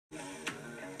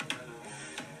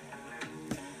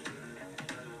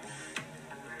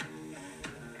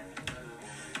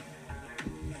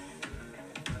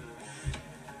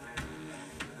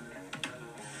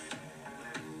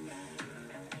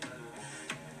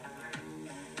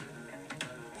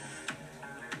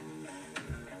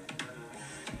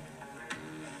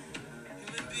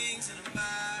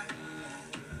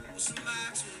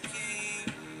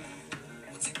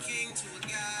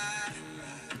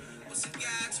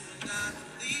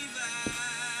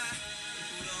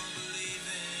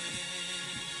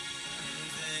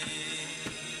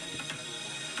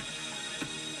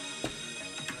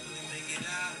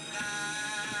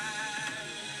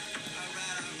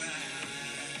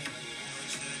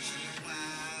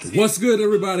What's good,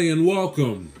 everybody, and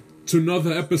welcome to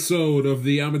another episode of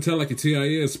the I'ma Tell Like a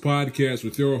TIS podcast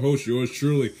with your host, yours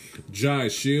truly, Jai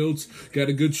Shields. Got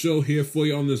a good show here for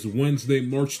you on this Wednesday,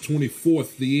 March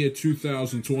 24th, the year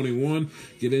 2021.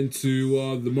 Get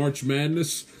into the March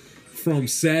Madness from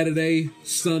Saturday,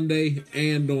 Sunday,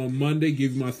 and on Monday.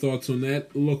 Give you my thoughts on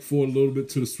that. Look forward a little bit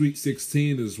to the Sweet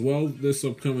 16 as well this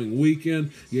upcoming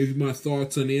weekend. Give you my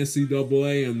thoughts on the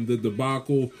NCAA and the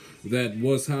debacle that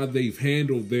was how they've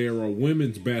handled their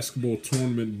women's basketball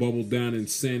tournament bubble down in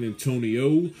San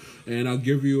Antonio. And I'll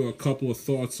give you a couple of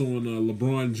thoughts on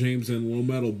LeBron James and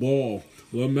LaMelo Ball.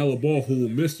 LaMelo Ball, who will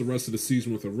miss the rest of the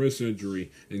season with a wrist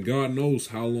injury, and God knows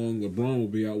how long LeBron will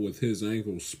be out with his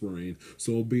ankle sprain.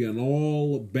 So it'll be an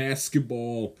all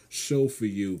basketball show for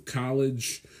you,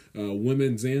 college,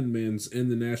 women's and men's, and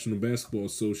the National Basketball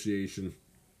Association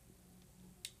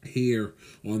here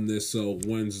on this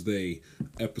Wednesday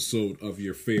episode of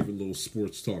your favorite little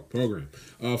sports talk program.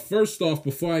 First off,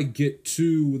 before I get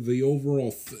to the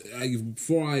overall,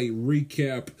 before I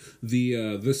recap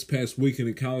the this past weekend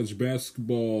in college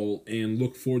basketball and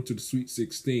look forward to the Sweet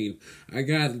 16, I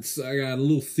got a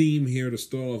little theme here to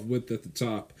start off with at the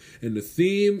top, and the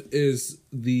theme is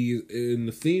the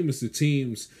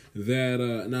teams that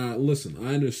now listen,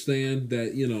 I understand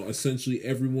that essentially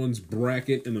everyone's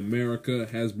bracket in America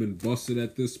has been busted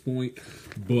at this point,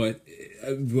 but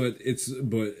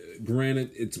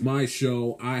granted, it's my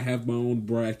show. I have my own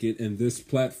bracket, and this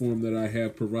platform that I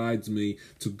have provides me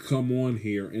to come on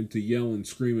here and to yell and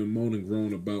scream and moan and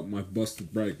groan about my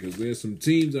busted bracket, because there's some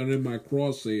teams that are in my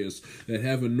crosshairs that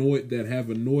have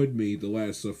annoyed me the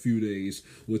last few days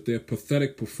with their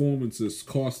pathetic performances,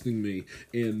 costing me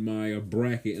in my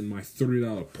bracket and my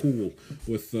 $30 pool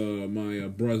with my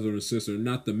brother and sister,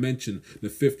 not to mention the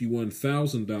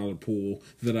 $51,000 pool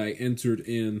that I entered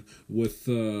in with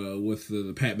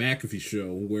the Pat McAfee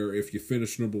show, where if you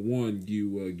finish number one,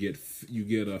 you get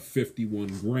a 51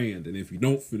 grand, and if you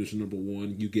don't finish number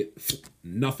one, you get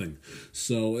nothing.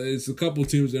 So it's a couple of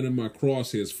teams that are in my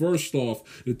crosshairs. First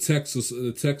off, the Texas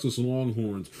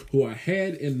Longhorns, who I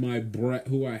had in my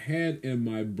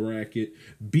bracket,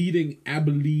 beating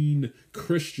Abilene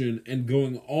Christian and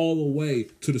going all the way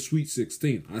to the Sweet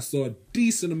 16. I saw a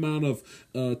decent amount of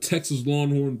Texas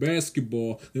Longhorn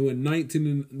basketball. They went 19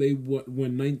 and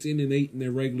 8 in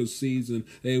their regular season.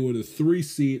 They were the 3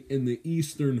 seed in the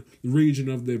eastern region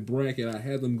of their bracket. I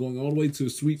had them going all the way to the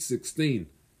Sweet 16,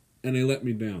 and they let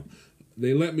me down.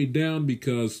 They let me down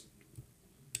because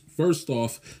First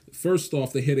off,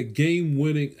 they hit a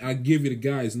game-winning. I give you the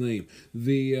guy's name.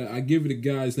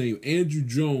 Andrew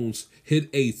Jones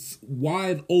hit a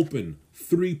wide-open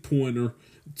three-pointer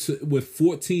with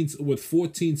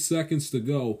 14 seconds to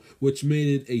go, which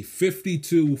made it a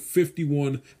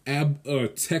 52-51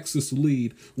 Texas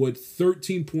lead with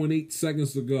 13.8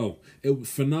 seconds to go. It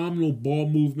was phenomenal ball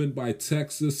movement by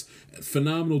Texas.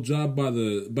 Phenomenal job by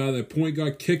their point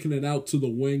guard, kicking it out to the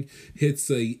wing. Hits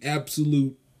a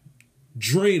absolute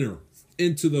drainer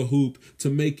into the hoop to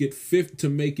make it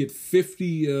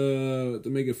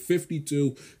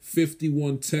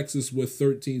 52-51 Texas with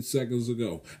 13 seconds to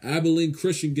go. Abilene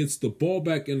Christian gets the ball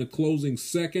back in the closing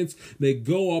seconds. They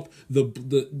go up.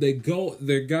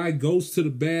 Their guy goes to the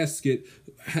basket.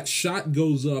 Shot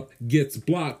goes up, gets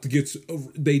blocked.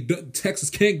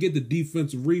 Texas can't get the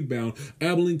defensive rebound.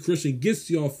 Abilene Christian gets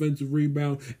the offensive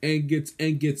rebound and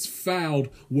gets fouled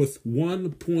with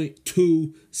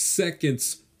 1.2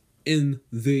 seconds in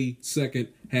the second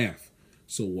half.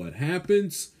 So what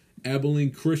happens?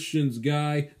 Abilene Christian's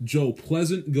guy, Joe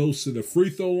Pleasant, goes to the free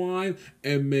throw line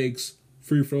and makes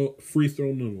free throw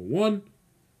number 1,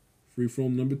 free throw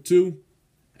number 2.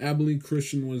 Abilene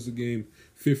Christian wins the game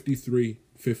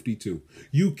 53-52.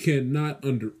 You cannot,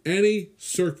 under any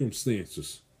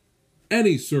circumstances,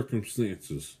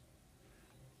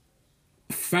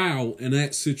 foul in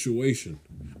that situation.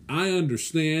 I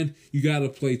understand you got to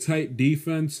play tight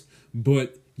defense,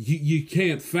 but you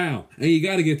can't foul, and you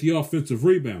got to get the offensive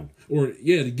rebound,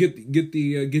 to get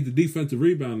the defensive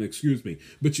rebound. Excuse me,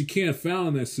 but you can't foul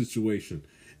in that situation.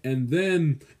 And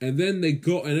then they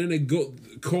go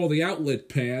call the outlet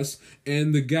pass,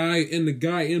 and the guy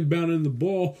inbounding the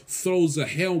ball throws a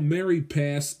Hail Mary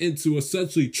pass into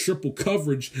essentially triple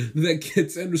coverage that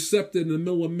gets intercepted in the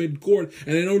middle of midcourt,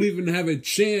 and they don't even have a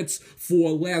chance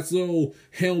for a last little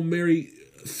Hail Mary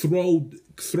throw,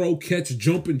 catch,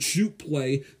 jump, and shoot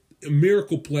play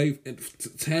miracle play and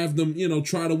to have them,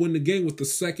 try to win the game with the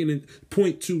second and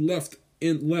 .2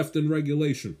 left in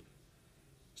regulation.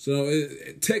 So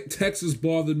Texas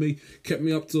bothered me, kept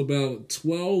me up till about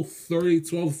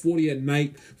 12:40 at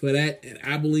night for that. And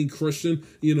Abilene Christian,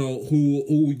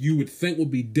 who you would think would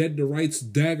be dead to rights,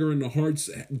 dagger in the hearts,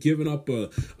 giving up a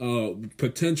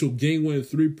potential game-winning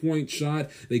 3-point shot.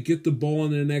 They get the ball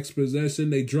in their next possession.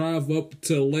 They drive up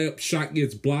to the layup, shot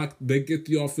gets blocked. They get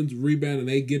the offensive rebound and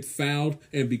they get fouled.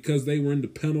 And because they were in the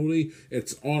penalty,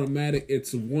 it's automatic.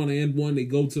 It's a 1-and-1. They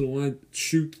go to the line,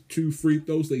 shoot 2 free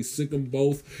throws. They sink them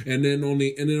both. And then on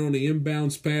the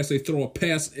inbounds pass, they throw a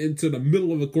pass into the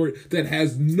middle of the court that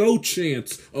has no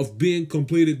chance of being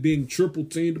completed, being triple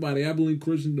teamed by the Abilene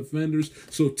Christian defenders.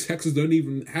 So Texas doesn't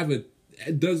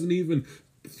even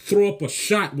throw up a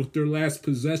shot with their last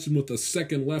possession with a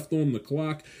second left on the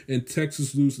clock, and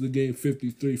Texas loses the game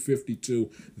 53-52.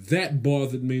 That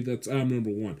bothered me. That's item number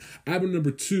 1. Item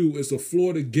number 2 is the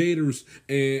Florida Gators,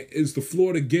 the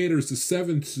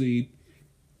 7th seed,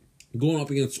 going up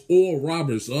against Oral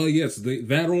Roberts. Oh, yes,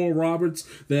 that Oral Roberts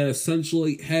that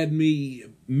essentially had me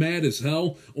mad as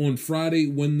hell on Friday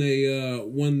when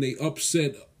they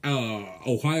upset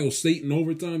Ohio State in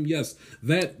overtime. Yes,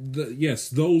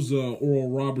 those Oral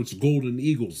Roberts Golden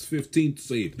Eagles, 15th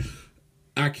seed.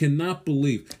 I cannot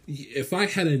believe, if I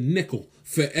had a nickel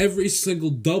for every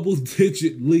single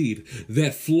double-digit lead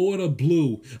that Florida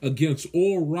blew against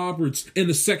Oral Roberts in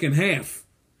the second half,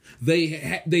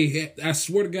 I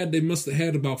swear to God, they must have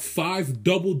had about 5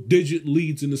 double-digit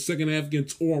leads in the second half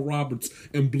against Oral Roberts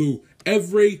and blew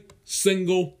every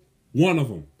single one of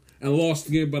them and lost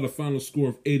the game by the final score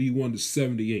of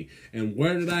 81-78. And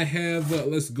where did I have?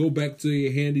 Let's go back to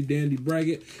your handy-dandy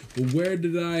bracket. Where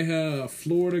did I have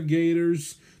Florida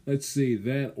Gators? Let's see,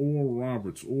 that Oral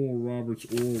Roberts.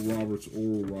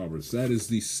 That is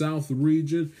the South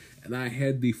region, and I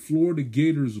had the Florida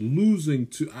Gators losing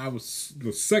to,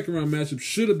 the second round matchup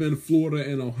should have been Florida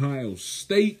and Ohio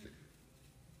State,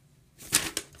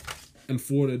 and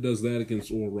Florida does that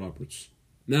against Oral Roberts.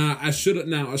 Now I should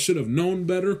have known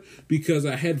better, because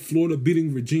I had Florida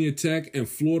beating Virginia Tech, and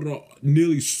Florida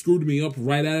nearly screwed me up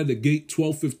right out of the gate.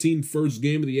 12:15 first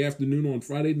game of the afternoon on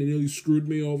Friday. They nearly screwed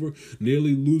me over,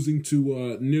 nearly losing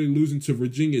to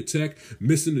Virginia Tech,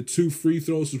 missing the 2 free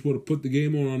throws, which would have put the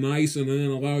game on ice, and then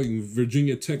allowing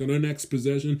Virginia Tech on their next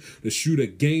possession to shoot a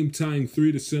game-tying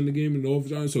 3 to send the game into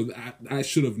overtime. So I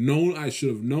should have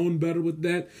known better with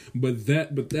that, but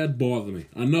that bothered me.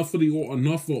 Enough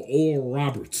of Oral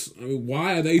Roberts. I mean,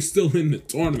 why are they still in the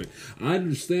tournament? I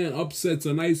understand upsets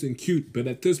are nice and cute, but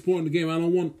at this point in the game, I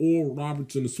don't want Oral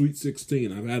Roberts in the Sweet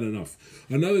 16. I've had enough.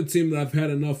 Another team that I've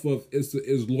had enough of is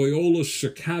Loyola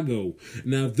Chicago.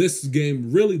 Now, this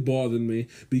game really bothered me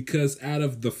because out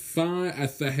of the 5, I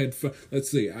had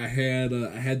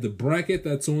the bracket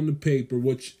that's on the paper,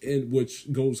 which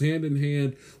goes hand in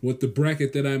hand with the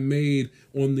bracket that I made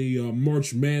on the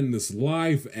March Madness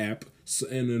Live app.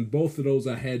 And in both of those,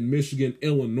 I had Michigan,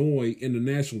 Illinois in the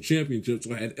national championship.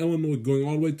 So I had Illinois going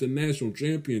all the way to the national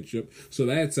championship. So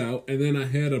that's out. And then I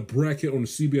had a bracket on the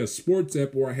CBS Sports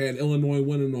app where I had Illinois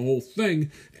winning the whole thing.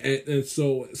 And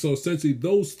so essentially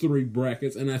those 3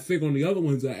 brackets. And I think on the other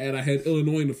ones I had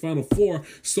Illinois in the Final Four.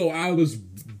 So I was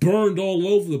burned all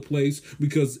over the place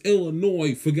because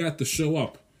Illinois forgot to show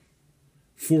up.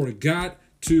 Forgot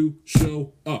to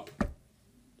show up.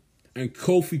 And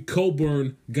Kofi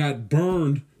Cockburn got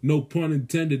burned, no pun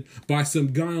intended, by some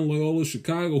guy in Loyola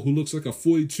Chicago who looks like a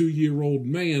 42-year-old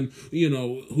man,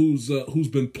 who's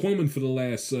been plumbing for the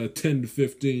last 10 to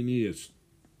 15 years.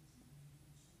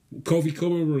 Kofi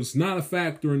Cockburn was not a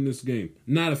factor in this game.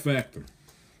 Not a factor.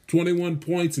 21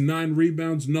 points, 9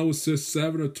 rebounds, no assists,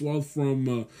 7 of 12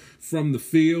 from the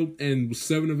field, and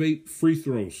 7 of 8 free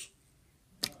throws.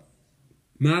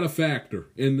 Not a factor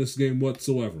in this game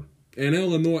whatsoever. And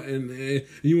Illinois, and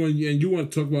you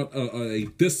want to talk about a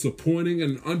disappointing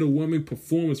and underwhelming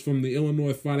performance from the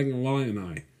Illinois Fighting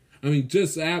Illini. I mean,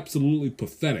 just absolutely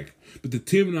pathetic. But the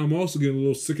team that I'm also getting a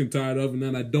little sick and tired of, and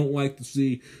that I don't like to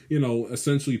see,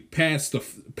 essentially past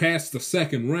the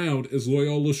second round, is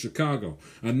Loyola Chicago.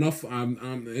 Enough. And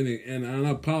I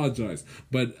apologize,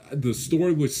 but the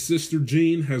story with Sister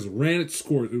Jean has ran its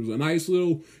course. It was a nice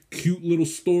little, cute little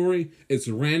story. It's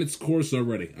ran its course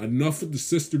already. Enough of the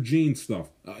Sister Jean stuff.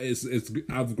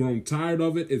 I've grown tired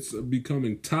of it. It's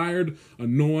becoming tired,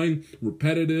 annoying,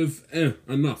 repetitive.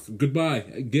 Enough. Goodbye.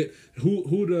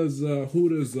 Who does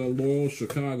Loyola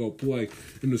Chicago play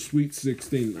in the Sweet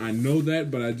 16? I know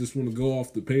that, but I just want to go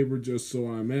off the paper just so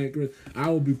I'm accurate. I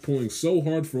will be pulling so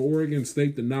hard for Oregon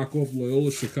State to knock off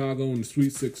Loyola Chicago in the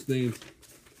Sweet 16.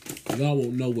 y'all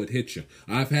won't know what hit you.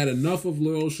 I've had enough of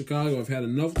Loyola Chicago. I've had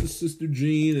enough of Sister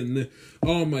Jean. And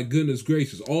oh, my goodness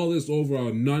gracious. All this over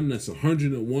a nun that's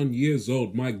 101 years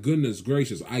old. My goodness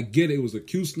gracious. I get it. It was a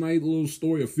cute, nice little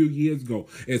story a few years ago.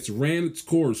 It's ran its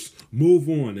course. Move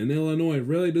on. In Illinois,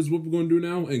 really, this is what we're going to do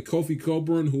now? And Kofi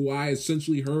Coburn, who I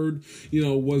essentially heard,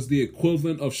 was the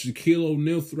equivalent of Shaquille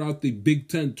O'Neal throughout the Big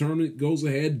Ten tournament, goes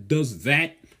ahead, does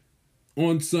that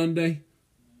on Sunday.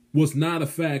 Was not a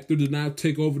factor, did not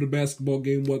take over the basketball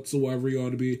game whatsoever. He ought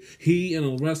to be. He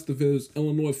and the rest of his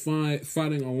Illinois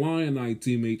Fighting Illini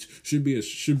teammates should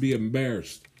be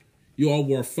embarrassed. You all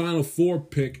were a Final Four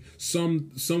pick,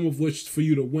 some of which for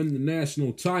you to win the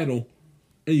national title,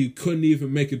 and you couldn't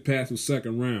even make it past the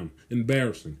second round.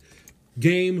 Embarrassing.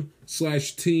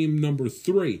 Game/team number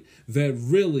 3 that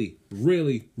really,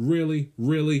 really, really,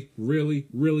 really, really,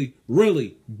 really,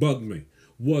 really bugged me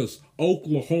was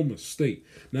Oklahoma State.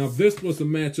 Now, this was a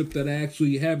matchup that I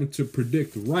actually happened to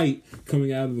predict right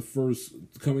coming out of the first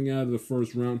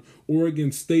round.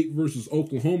 Oregon State versus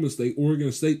Oklahoma State.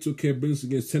 Oregon State took care of business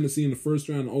against Tennessee in the first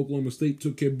round, and Oklahoma State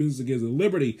took care of business against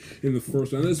Liberty in the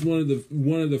first round. This is one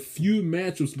of the few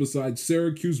matchups besides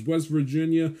Syracuse, West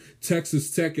Virginia, Texas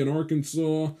Tech, and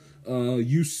Arkansas,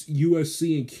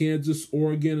 USC and Kansas,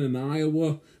 Oregon and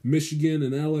Iowa, Michigan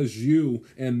and LSU,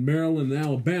 and Maryland and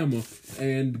Alabama,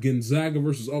 and Gonzaga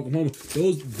versus Oklahoma.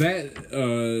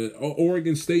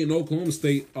 Oregon State and Oklahoma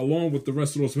State, along with the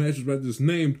rest of those matchups I just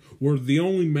named, were the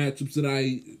only matchups that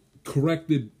I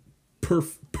corrected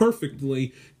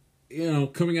perfectly,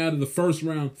 coming out of the first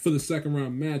round for the second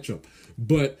round matchup.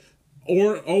 But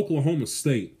Oklahoma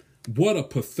State, what a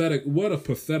pathetic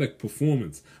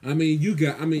performance. I mean, you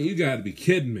got to be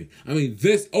kidding me. I mean,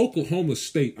 this Oklahoma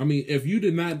State, if you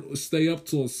did not stay up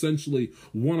till essentially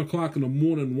 1 o'clock in the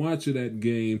morning watching that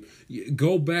game,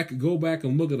 go back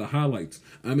and look at the highlights.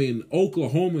 I mean,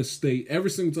 Oklahoma State, every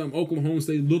single time Oklahoma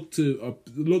State looked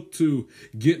to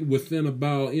get within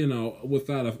about,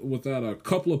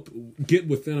 get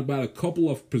within about a couple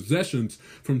of possessions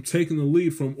from taking the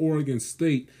lead from Oregon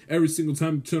State, every single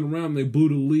time you turn around, they blew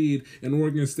the lead. And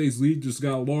Oregon State's lead just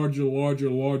got larger and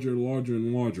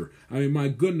larger. I mean, my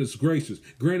goodness gracious.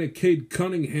 Granted, Cade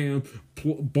Cunningham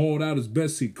balled out as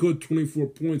best he could, 24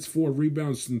 points, 4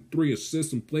 rebounds, and 3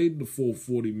 assists, and played the full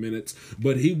 40 minutes.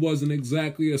 But he wasn't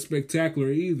exactly a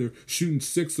spectacular either, shooting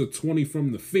 6 of 20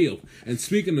 from the field. And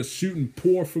speaking of shooting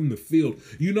poor from the field,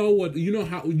 you know what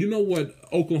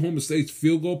Oklahoma State's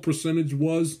field goal percentage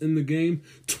was in the game?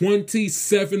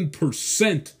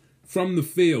 27% from the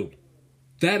field.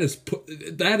 That is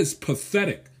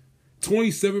pathetic.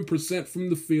 27% from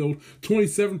the field,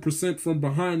 27% from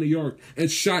behind the arc, and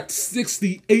shot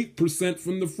 68%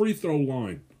 from the free throw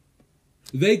line.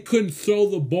 They couldn't throw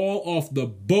the ball off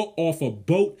a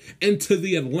boat into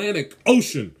the Atlantic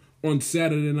Ocean on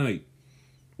Saturday night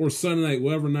or Sunday night,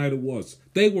 whatever night it was.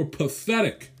 They were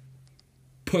pathetic.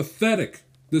 Pathetic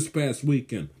this past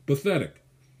weekend. Pathetic.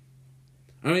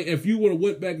 I mean, if you would have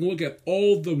went back and looked at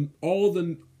all the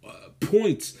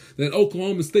points that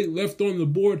Oklahoma State left on the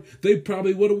board, they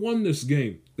probably would have won this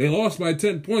game. They lost by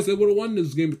 10 points. They would have won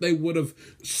this game if they would have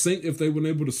if they were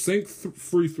able to sink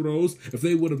free throws, if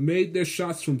they would have made their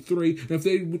shots from 3, and if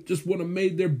they just would have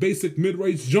made their basic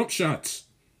mid-range jump shots.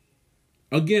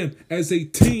 Again, as a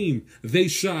team, they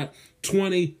shot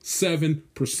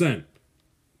 27%.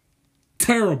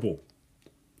 Terrible.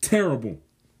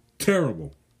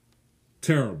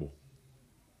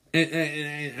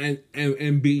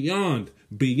 And beyond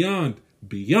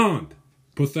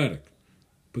pathetic.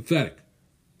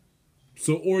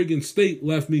 So Oregon State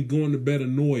left me going to bed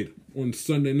annoyed on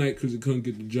Sunday night because he couldn't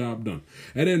get the job done.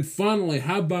 And then finally,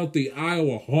 how about the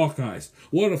Iowa Hawkeyes?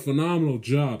 What a phenomenal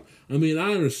job. I mean,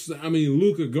 I understand. I mean,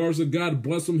 Luka Garza, God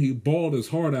bless him, he balled his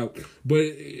heart out. But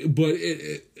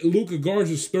Luka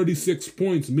Garza's 36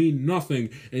 points mean nothing,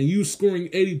 and you scoring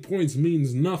 80 points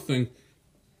means nothing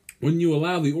when you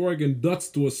allow the Oregon Ducks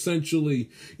to essentially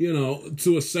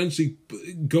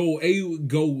go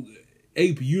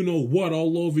ape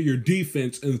all over your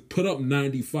defense and put up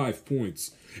 95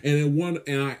 points. And in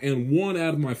one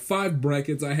out of my 5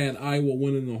 brackets, I had Iowa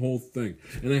winning the whole thing,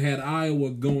 and I had Iowa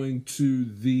going to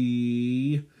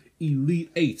the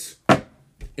Elite 8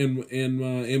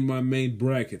 in my main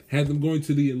bracket. Had them going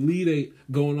to the Elite 8,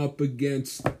 going up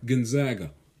against Gonzaga,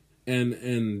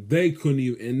 and they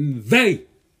couldn't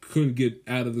get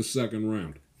out of the second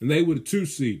round, and they were the 2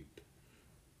 seed.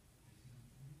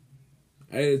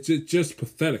 It's just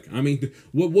pathetic. I mean,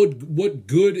 what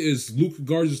good is Luka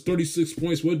Garza's 36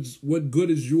 points? What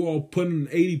good is you all putting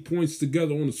 80 points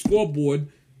together on the scoreboard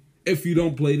if you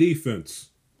don't play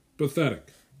defense? Pathetic.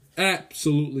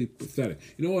 Absolutely pathetic.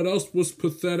 You know what else was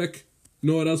pathetic?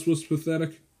 You know what else was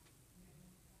pathetic?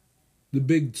 The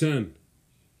Big Ten.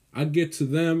 I'd get to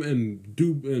them and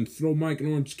throw Mike and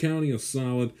Orange County a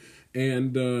solid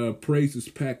and praise this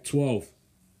Pac-12.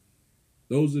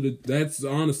 That's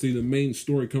honestly the main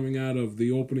story coming out of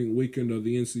the opening weekend of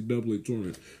the NCAA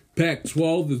tournament.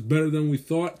 Pac-12 is better than we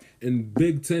thought, and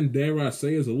Big Ten, dare I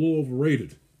say, is a little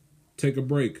overrated. Take a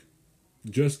break.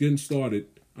 Just getting started.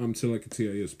 I'm Teleka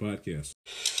TIS Podcast.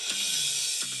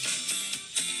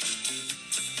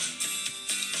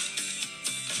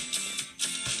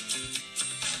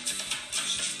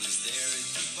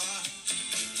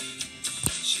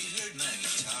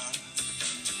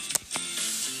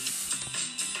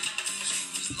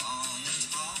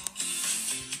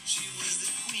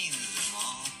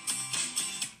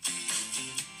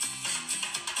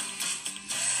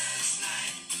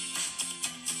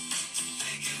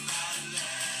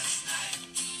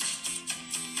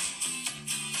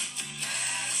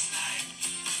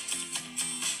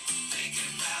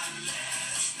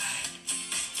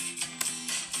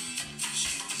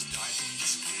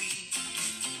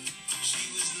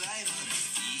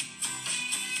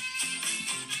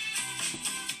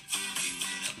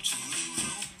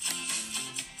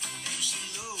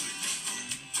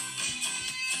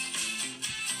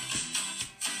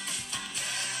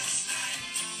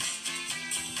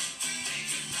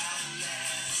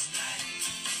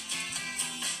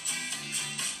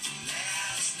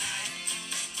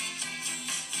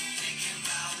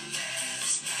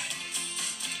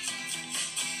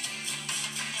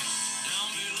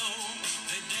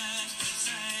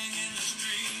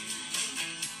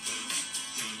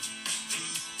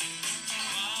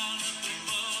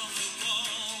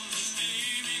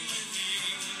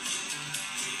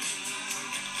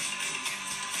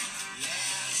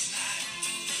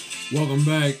 Welcome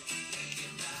back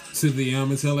to the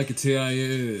Teleka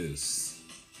TIS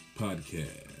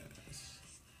Podcast.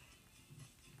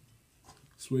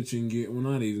 Switching gear, well,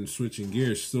 not even switching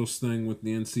gears, still staying with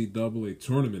the NCAA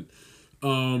tournament.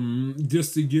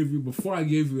 Just to give you, before I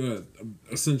give you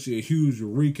essentially a huge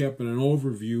recap and an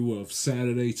overview of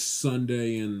Saturday,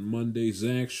 Sunday, and Monday's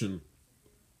action,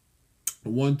 I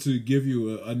want to give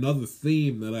you another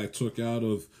theme that I took out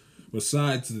of,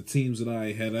 besides the teams that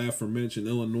I had aforementioned: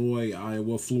 Illinois,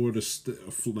 Iowa,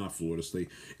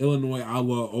 Illinois,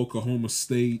 Iowa, Oklahoma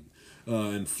State,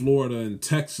 and Florida and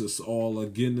Texas, all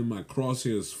getting in my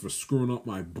crosshairs for screwing up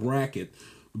my bracket.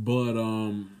 But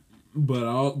the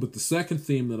second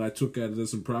theme that I took out of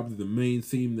this, and probably the main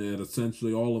theme that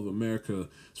essentially all of America,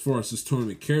 as far as this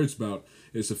tournament, cares about,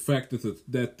 is the fact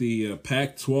that the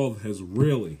Pac-12 has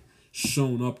really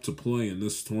shown up to play in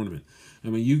this tournament. I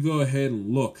mean, you go ahead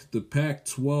and look. The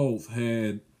Pac-12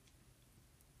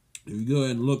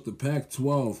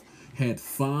 had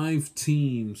five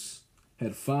teams.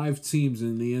 Had five teams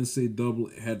in the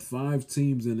NCAA. Had five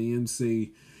teams in the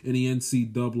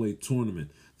NCAA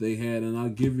tournament. They had, and I'll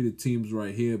give you the teams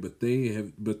right here. But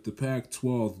the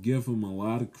Pac-12, give them a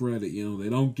lot of credit. You know,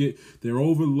 they're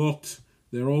overlooked.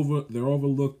 They're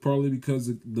overlooked partly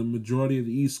because the majority of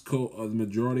the East Coast, the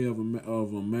majority of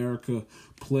America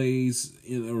lives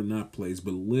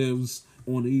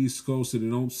on the East Coast, and they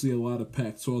don't see a lot of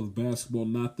Pac-12 basketball.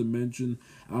 Not to mention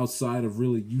outside of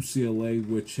really UCLA,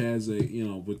 which has got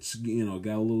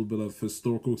a little bit of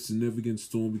historical significance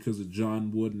to them because of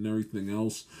John Wood and everything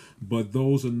else. But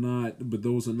those are not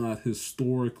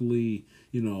historically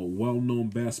well-known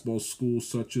basketball schools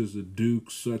such as a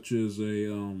Duke, such as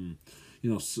a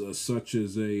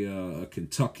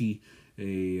Kentucky,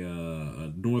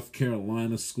 a North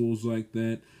Carolina, schools like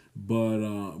that.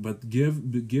 But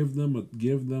give them a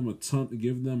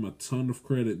ton of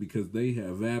credit, because they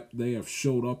have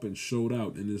showed up and showed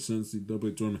out in this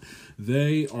NCAA tournament.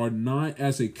 They are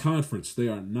as a conference, they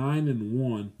are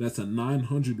 9-1. That's a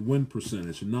 900 win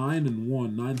percentage.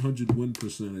 900 win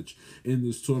percentage in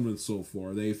this tournament so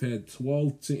far. They've had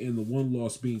 12 and the one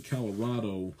loss being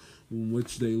Colorado,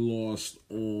 which they lost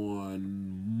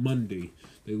on Monday.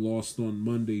 They lost on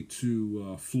Monday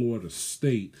to Florida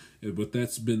State, but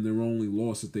that's been their only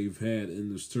loss that they've had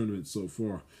in this tournament so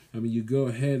far. I mean, you go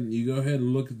ahead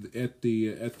and look at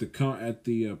the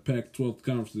Pac-12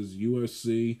 conferences: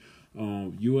 USC,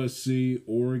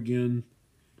 Oregon,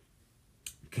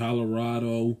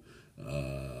 Colorado.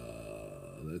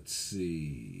 Let's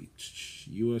see,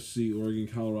 USC, Oregon,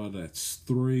 Colorado. That's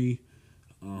 3.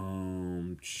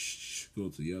 Go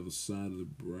to the other side of the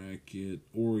bracket.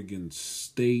 Oregon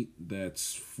State,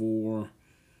 that's 4.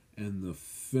 And the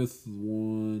fifth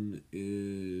one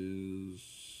is,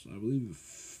 I believe the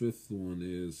fifth one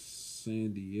is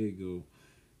San Diego.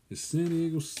 Is San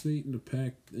Diego State in the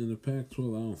Pac-12? I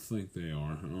don't think they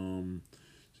are.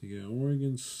 So you got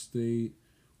Oregon State,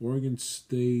 Oregon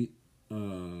State,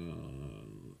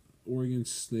 Oregon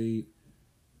State,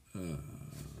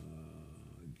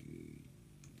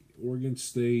 Oregon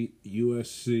State,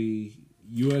 USC,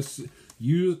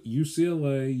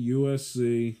 UCLA,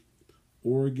 USC,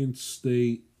 Oregon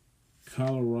State,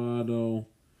 Colorado,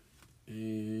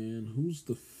 and who's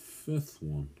the fifth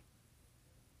one?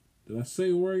 Did I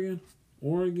say Oregon?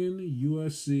 Oregon,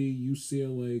 USC,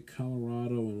 UCLA,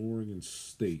 Colorado, and Oregon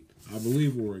State. I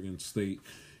believe Oregon State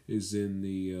is in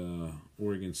the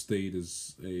Oregon State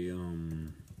is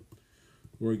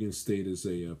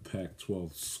a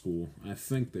Pac-12 school. I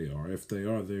think they are. If they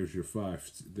are, there is your five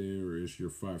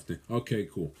thing. Okay,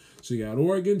 cool. So you got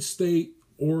Oregon State,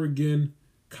 Oregon,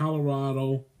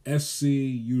 Colorado, SC,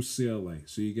 UCLA.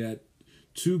 So you got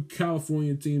 2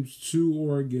 California teams, 2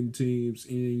 Oregon teams,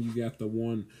 and you got the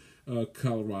 1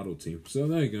 Colorado team. So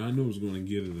there you go. I knew I was going to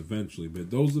get it eventually,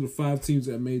 but those are the 5 teams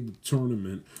that made the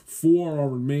tournament. 4 are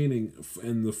remaining,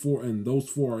 and those 4 are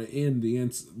in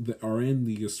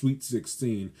the Sweet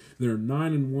 16. They're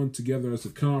 9-1 together as a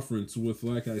conference, with,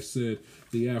 like I said,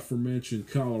 the aforementioned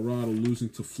Colorado losing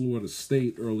to Florida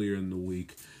State earlier in the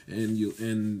week, and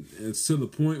it's to the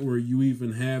point where you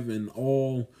even have an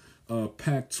all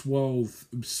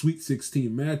Pac-12 Sweet 16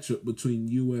 matchup between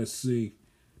USC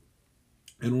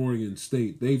and Oregon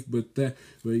State. But the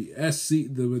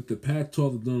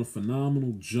Pac-12 have done a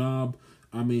phenomenal job.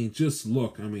 I mean, just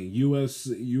look. I mean,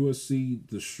 USC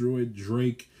destroyed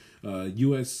Drake.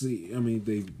 USC. I mean,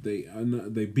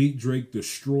 they beat Drake.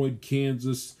 Destroyed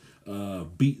Kansas.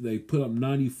 They put up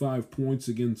 95 points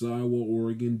against Iowa.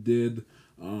 Oregon did.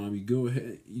 You go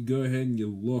ahead and you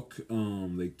look.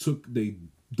 They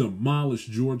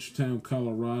demolished Georgetown.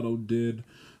 Colorado did.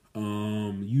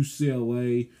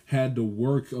 UCLA had to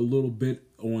work a little bit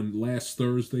on last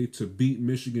Thursday to beat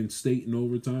Michigan State in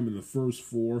overtime in the first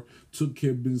 4. Took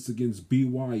care of business against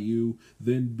BYU,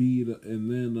 then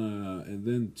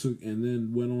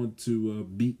went on to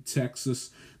beat Texas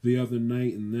the other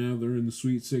night, and now they're in the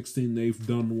Sweet 16. They've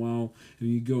done well, and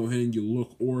you go ahead and you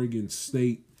look. Oregon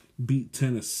State beat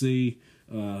Tennessee.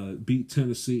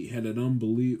 Had an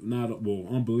unbelievable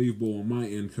on my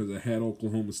end, because I had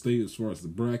Oklahoma State as far as the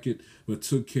bracket, but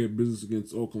took care of business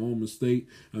against Oklahoma State.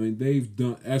 I mean, they've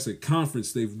done, as a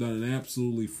conference, they've done an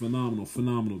absolutely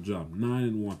phenomenal job.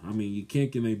 9-1. I mean, you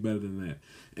can't get any better than that.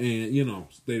 And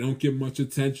they don't get much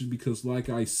attention because, like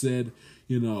I said,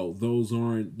 those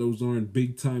aren't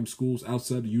big time schools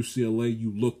outside of UCLA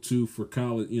you look to for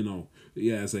college.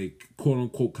 As a quote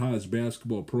unquote college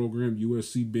basketball program.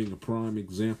 USC being a prime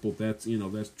example. That's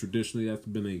traditionally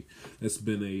been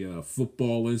a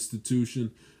football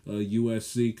institution.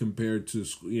 USC compared to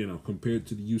the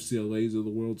UCLAs of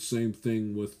the world. Same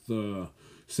thing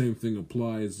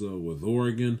applies with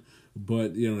Oregon.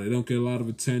 But they don't get a lot of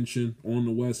attention on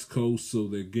the West Coast, so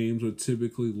their games are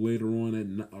typically later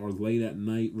on or late at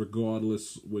night,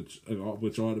 regardless, which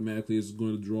automatically is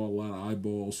going to draw a lot of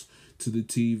eyeballs to the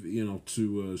TV,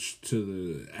 to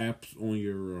the apps on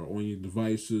your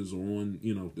devices, or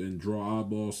and draw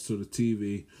eyeballs to the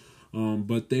TV.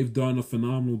 But they've done a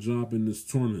phenomenal job in this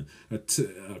tournament. A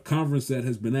conference that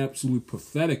has been absolutely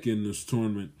pathetic in this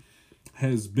tournament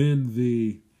has been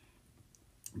the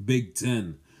Big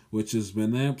Ten, which has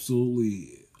been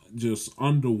absolutely just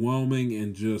underwhelming,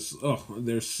 and just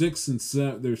they're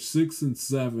 6-7. They're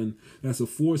 6-7. That's a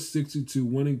 .462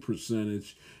 winning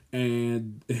percentage,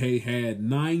 and they had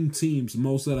 9 teams,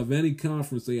 most out of any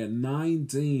conference. They had 9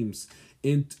 teams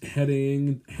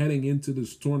heading into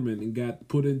this tournament, and got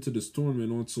put into this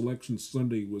tournament on Selection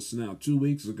Sunday, was now 2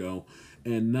 weeks ago,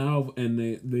 and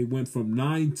they went from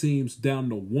 9 teams down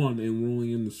to 1, and we're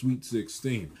only in the Sweet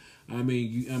 16.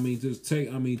 Take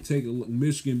a look.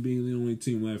 Michigan being the only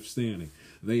team left standing.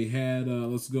 They had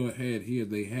let's go ahead here.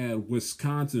 They had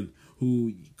Wisconsin,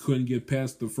 who couldn't get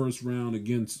past the first round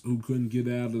who couldn't get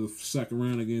out of the second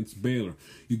round against Baylor.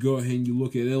 You go ahead and you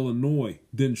look at Illinois,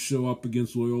 didn't show up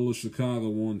against Loyola Chicago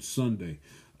on Sunday.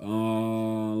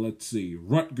 Let's see.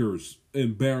 Rutgers,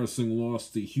 embarrassing loss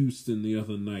to Houston the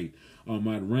other night. I'd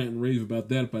rant and rave about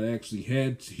that, but I actually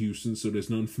had Houston, so there's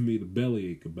nothing for me to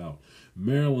bellyache about.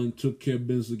 Maryland took care of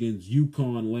business against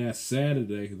UConn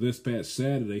this past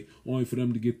Saturday, only for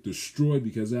them to get destroyed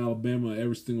because Alabama,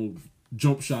 every single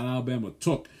jump shot Alabama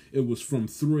took. It was from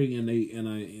three, and it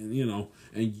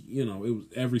was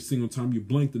every single time you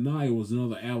blinked an eye, it was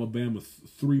another Alabama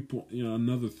 3 point,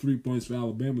 another 3 points for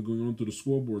Alabama going onto the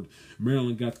scoreboard.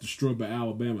 Maryland got destroyed by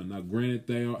Alabama. Now, granted,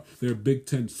 they're a Big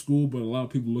Ten school, but a lot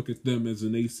of people look at them as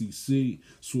an ACC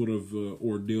sort of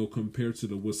ordeal compared to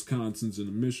the Wisconsins and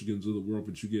the Michigans of the world.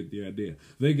 But you get the idea.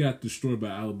 They got destroyed by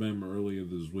Alabama earlier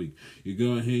this week. You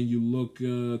go ahead and you look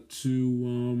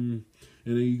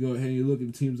and then you go ahead and you look at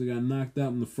the teams that got knocked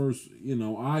out in the first.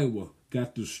 Iowa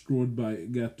got destroyed by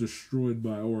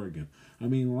Oregon. I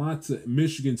mean, lots of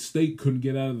Michigan State couldn't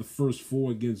get out of the first four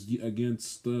against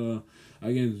UCLA.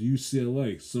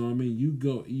 So I mean, you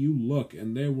look,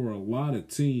 and there were a lot of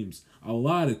teams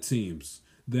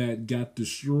that got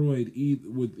destroyed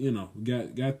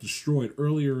got destroyed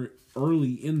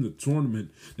early in the tournament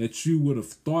that you would have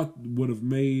thought would have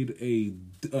made a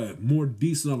more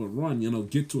decent of a run,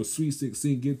 get to a Sweet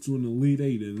 16, get to an Elite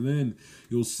 8, and then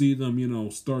you'll see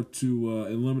them, start to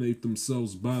eliminate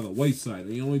themselves by the wayside.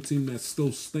 The only team that's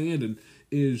still standing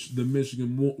is the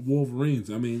Michigan Wolverines.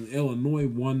 I mean, Illinois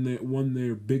won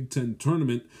their Big Ten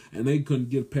tournament, and they couldn't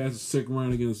get past the second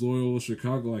round against Loyola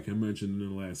Chicago, like I mentioned in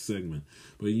the last segment.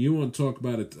 But you want to talk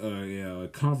about a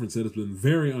conference that has been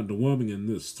very underwhelming in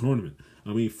this tournament.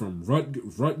 I mean, from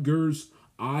Rutgers,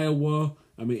 Iowa.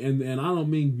 I mean, and I don't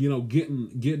mean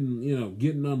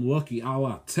getting unlucky a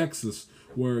la Texas,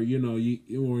 where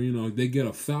they get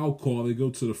a foul call, they go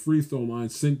to the free throw line,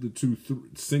 sink the two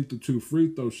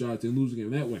free throw shots, and lose the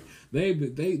game that way.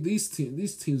 These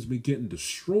teams been getting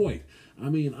destroyed. I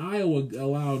mean, Iowa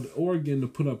allowed Oregon to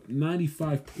put up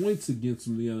 95 points against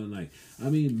them the other night.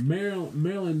 I mean,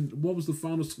 Maryland. What was the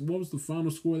final score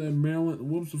of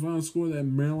that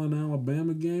Maryland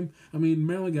Alabama game? I mean,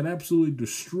 Maryland got absolutely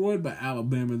destroyed by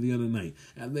Alabama the other night.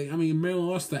 Maryland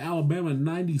lost to Alabama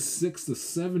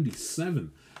 96-77.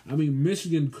 I mean,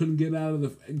 Michigan couldn't get out of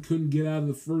the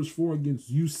first four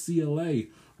against UCLA.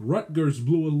 Rutgers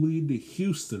blew a lead to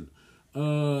Houston.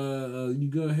 You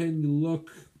go ahead and you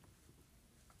look.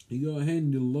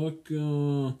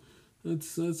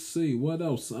 Let's see what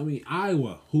else. I mean,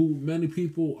 Iowa, who many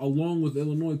people, along with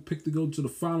Illinois, picked to go to the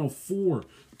Final Four,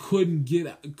 couldn't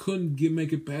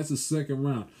make it past the second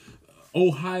round.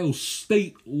 Ohio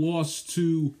State lost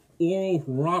to Oral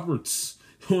Roberts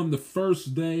on the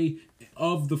first day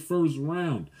of the first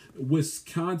round.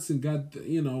 Wisconsin got, by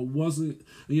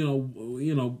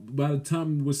the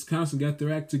time Wisconsin got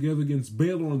their act together against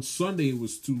Baylor on Sunday, it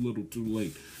was too little too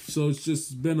late. So it's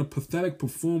just been a pathetic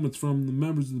performance from the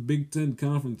members of the Big Ten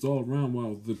Conference all around,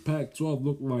 while the Pac-12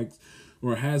 looked like,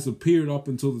 or has appeared up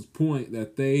until this point,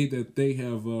 that they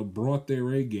have brought their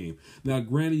A game. Now,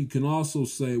 granted, you can also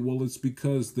say, well, it's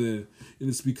because the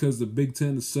Big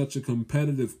Ten is such a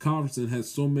competitive conference and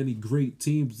has so many great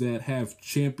teams that have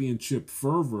championship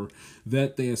fervor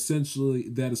that essentially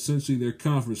their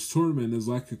conference tournament is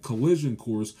like a collision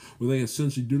course where they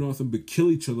essentially do nothing but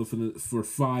kill each other for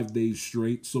 5 days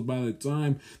straight. So by the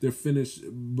time they're finished,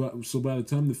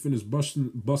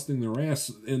 busting their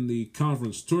ass in the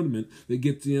conference tournament, they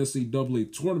get to the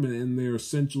NCAA tournament and they're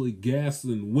essentially gassed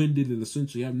and winded and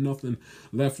essentially have nothing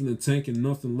left in the tank and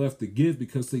nothing left to give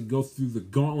because they go through the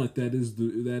gauntlet that is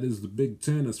the Big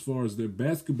Ten as far as their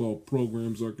basketball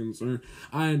programs are concerned.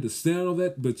 I understand all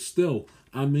that, but still,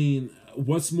 I mean,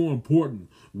 what's more important?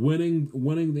 Winning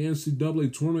the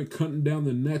NCAA tournament, cutting down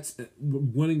the nets,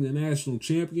 winning the national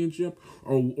championship,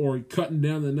 or cutting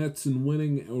down the nets and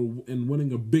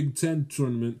winning a Big Ten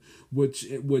tournament, which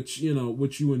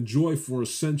you enjoy for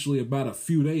essentially about a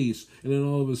few days, and then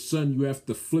all of a sudden you have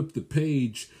to flip the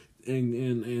page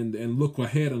and look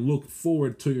ahead and look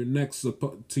forward to your next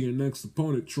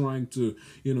opponent, trying to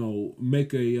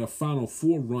make a Final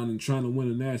Four run and trying to win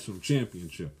a national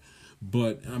championship.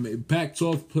 But I mean,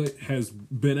 Pac-12 play has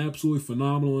been absolutely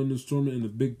phenomenal in this tournament, and the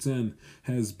Big Ten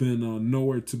has been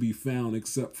nowhere to be found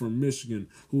except for Michigan,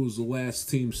 who was the last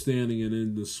team standing and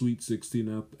in the Sweet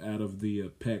 16 out of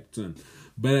the Pac-10.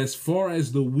 But as far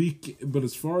as the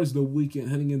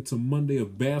weekend heading into Monday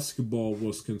of basketball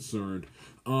was concerned,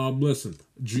 listen,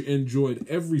 enjoyed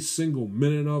every single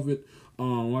minute of it.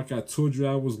 Like I told you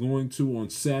I was going to on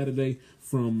Saturday,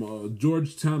 from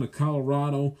Georgetown to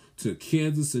Colorado to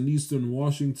Kansas and Eastern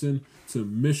Washington to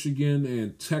Michigan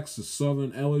and Texas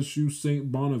Southern, LSU,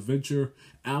 St. Bonaventure,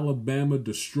 Alabama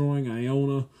destroying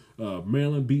Iona,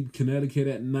 Maryland beat Connecticut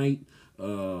at night,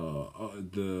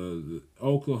 the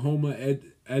Oklahoma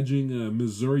edging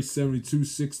Missouri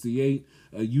 72-68,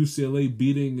 UCLA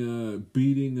beating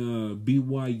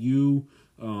BYU.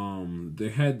 They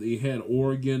had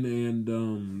Oregon and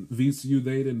VCU.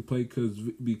 They didn't play because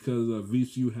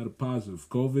VCU had a positive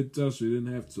COVID test. So they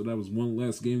didn't have. So that was one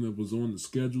last game that was on the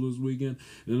schedule this weekend.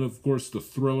 And then of course the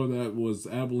thriller that was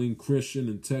Abilene Christian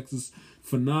in Texas.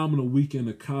 Phenomenal weekend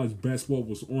of college basketball,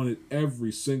 was on it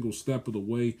every single step of the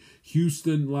way.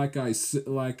 Houston, if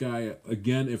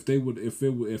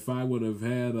I would have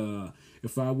had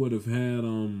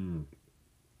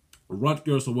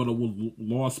Rutgers, I would have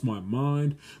lost my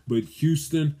mind. But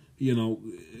Houston,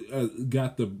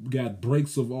 got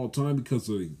breaks of all time because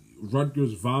of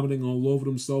Rutgers vomiting all over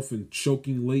themselves and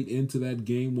choking late into that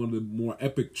game. One of the more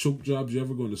epic choke jobs you're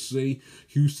ever going to see.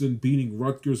 Houston beating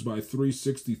Rutgers by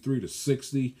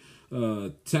 363-60.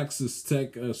 Texas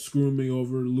Tech screwing me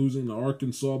over, losing to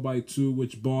Arkansas by 2,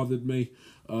 which bothered me.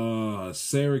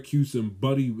 Syracuse and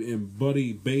Buddy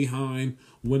Boeheim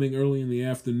winning early in the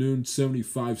afternoon,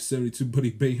 75-72.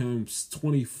 Buddy Boeheim's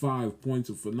 25 points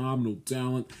of phenomenal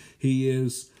talent. He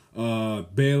is.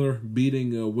 Baylor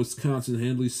beating Wisconsin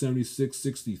handily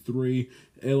 76-63.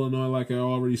 Illinois, like I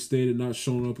already stated, not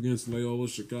showing up against Loyola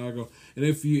Chicago.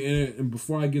 And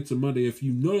before I get to Monday, if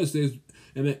you notice,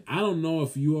 I don't know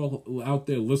if you all out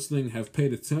there listening have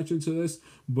paid attention to this,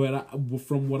 but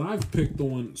from what I've picked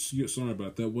on,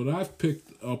 what I've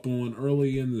picked up on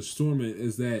early in this tournament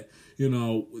is that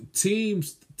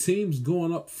teams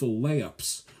going up for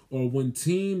layups. Or when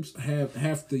teams have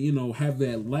to have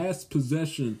that last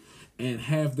possession and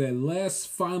have that last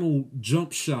final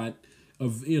jump shot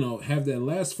have that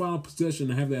last final possession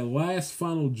and have that last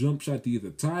final jump shot to either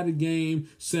tie the game,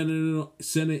 send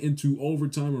it into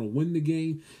overtime, or win the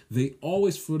game. They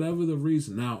always, for whatever the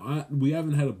reason. Now, we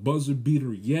haven't had a buzzer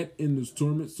beater yet in this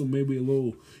tournament, so maybe a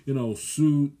little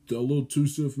too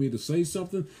soon for me to say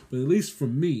something. But at least for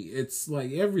me, it's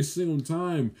like every single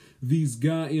time these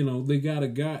guys, they got a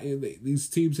guy. These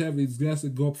teams have these guys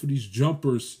that go up for these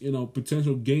jumpers,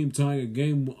 potential game tying or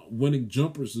game winning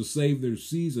jumpers to save their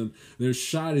season. Their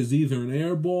shot is either an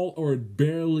air ball or it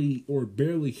barely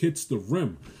hits the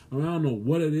rim. I don't know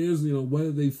what it is.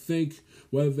 Whether they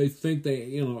think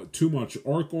they too much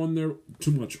arc on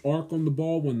the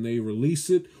ball when they release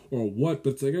it or what. But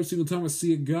it's like every single time I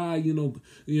see a guy,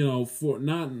 for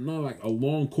not like a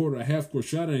long court or a half court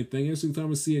shot or anything. Every single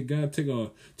time I see a guy take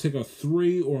a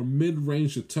three or mid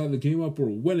range to tie the game up or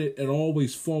win it, it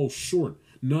always falls short.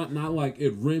 Not like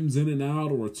it rims in and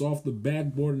out or it's off the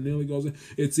backboard and nearly goes in.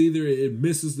 It's either it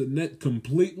misses the net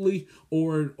completely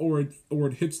or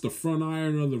it hits the front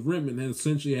iron of the rim and then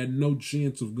essentially had no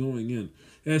chance of going in.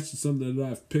 That's just something that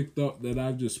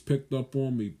I've just picked up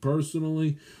on me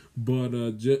personally.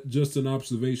 But just an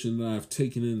observation that I've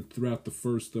taken in throughout the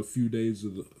first few days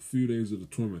of the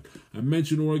tournament. I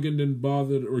mentioned Iowa didn't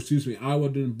bother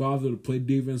to play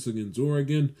defense against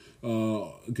Oregon.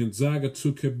 Gonzaga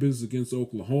took care of business against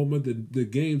Oklahoma. The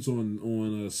games on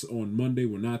Monday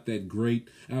were not that great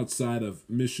outside of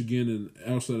Michigan and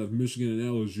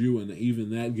LSU, and even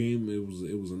that game it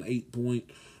was an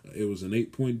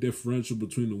 8-point differential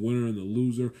between the winner and the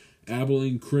loser.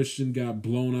 Abilene Christian got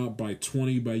blown out by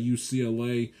 20 by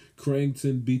UCLA.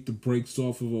 Creighton beat the brakes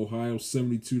off of Ohio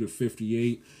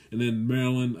 72-58. And then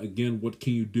Maryland, again, what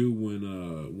can you do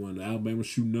when Alabama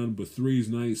shoot none but threes,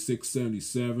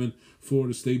 96-77.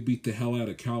 Florida State beat the hell out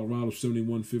of Colorado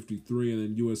 71-53.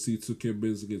 And then USC took care of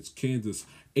business against Kansas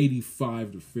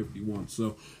 85-51.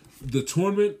 So the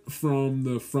tournament from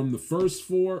the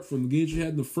games you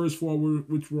had in the first four,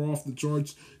 which were off the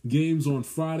charts, games on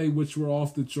Friday which were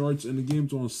off the charts, and the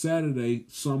games on Saturday,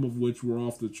 some of which were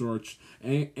off the charts,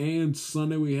 and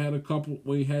Sunday we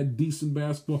had decent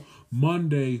basketball.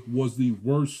 Monday was the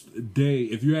worst day.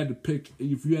 If you had to pick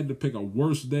a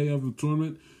worst day of the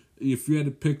tournament, if you had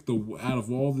to pick out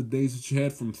of all the days that you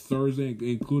had from Thursday,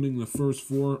 including the first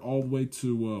four all the way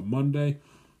to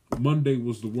Monday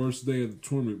was the worst day of the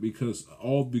tournament because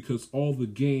all the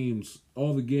games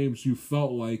you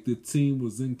felt like the team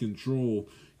was in control,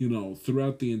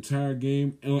 throughout the entire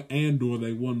game, and or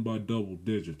they won by double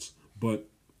digits. But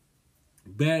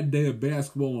bad day of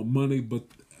basketball on Monday,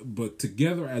 but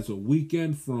together as a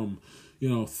weekend from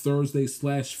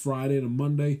Thursday/Friday to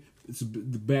Monday,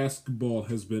 the basketball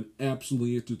has been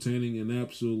absolutely entertaining and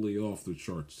absolutely off the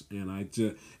charts, and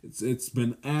it's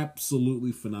been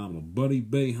absolutely phenomenal. Buddy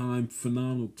Boeheim,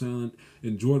 phenomenal talent.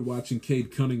 Enjoyed watching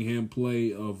Cade Cunningham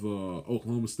play of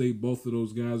Oklahoma State. Both of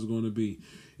those guys are going to be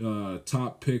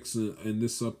top picks in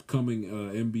this upcoming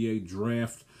NBA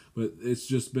draft. But it's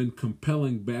just been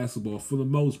compelling basketball for the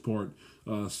most part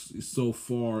so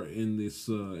far in this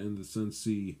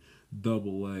NCAA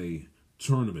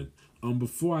tournament.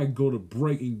 before I go to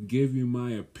break and give you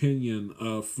my opinion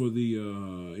for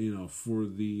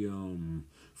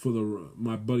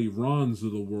my buddy Rons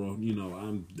of the world,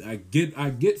 I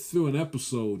get through an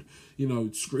episode,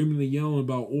 screaming and yelling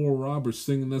about Oral Roberts,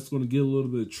 thinking that's going to get a little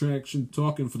bit of traction,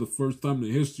 talking for the first time in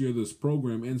the history of this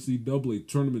program, NCAA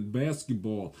tournament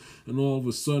basketball, and all of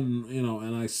a sudden,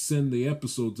 and I send the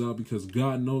episodes out because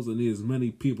God knows I need as many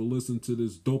people listening to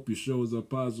this dopey show as I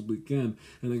possibly can,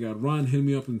 and I got Ron hitting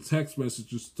me up in text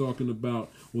messages talking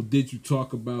about, well, did you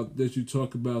talk about the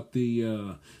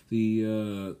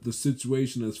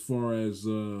situation as far as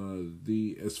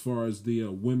the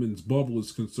women's bubble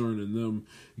is concerned and them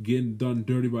getting done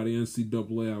dirty by the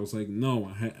NCAA? I was like,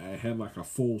 no, I had like a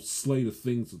full slate of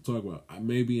things to talk about.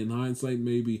 Maybe in hindsight,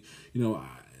 maybe that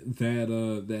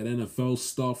NFL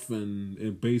stuff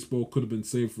and baseball could have been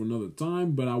saved for another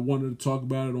time, but I wanted to talk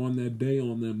about it on that day,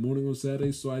 on that morning on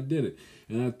Saturday, so I did it.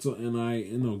 And I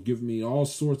give me all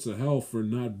sorts of hell for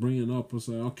not bringing up. I was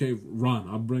like, okay, Ron,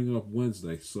 I'll bring it up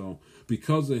Wednesday. So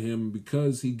because of him,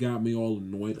 because he got me all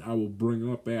annoyed, I will bring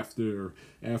it up after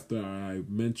I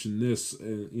mention this,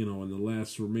 in the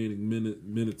last remaining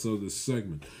minutes of this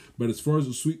segment. But as far as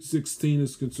the Sweet 16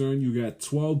 is concerned, you got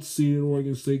 12 seeded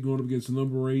Oregon State going up against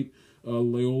number 8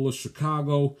 Loyola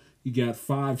Chicago. You got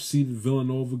 5 seeded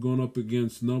Villanova going up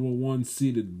against number 1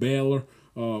 seeded Baylor.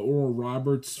 Oral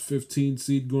Roberts, 15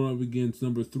 seed, going up against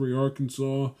number 3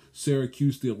 Arkansas.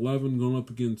 Syracuse, the 11, going up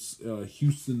against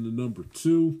Houston, the number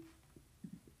 2.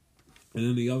 And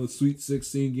then the other Sweet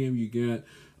 16 game, you got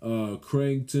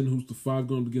Creighton, who's the 5,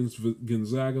 going up against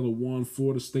Gonzaga, the 1.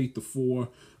 Florida State, the 4,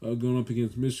 going up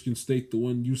against Michigan State, the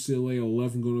 1. UCLA,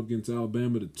 11, going up against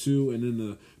Alabama, the 2. And then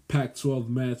the Pac-12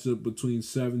 matchup between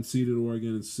 7-seeded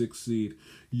Oregon and 6-seed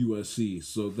USC.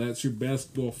 So that's your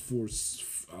basketball for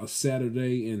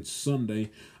Saturday and Sunday.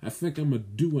 I think I'm gonna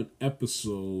do an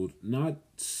episode, not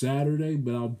Saturday,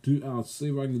 but I'll see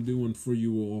if I can do one for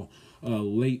you all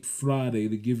late Friday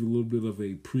to give you a little bit of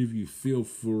a preview feel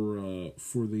for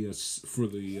the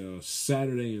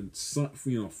Saturday and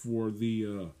for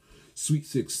the Sweet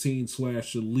 16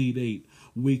 / Elite 8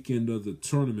 weekend of the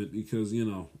tournament, because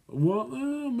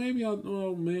maybe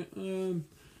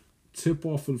tip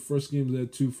off for the first game is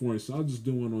at 2:40, so I'll just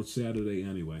do one on Saturday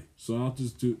anyway. So I'll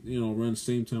just do, around the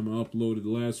same time I uploaded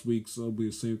last week, so it'll be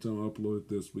the same time I uploaded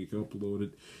this week. I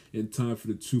uploaded in time for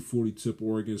the 2:40 tip,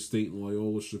 Oregon State and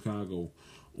Loyola Chicago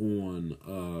on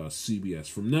CBS.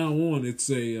 From now on,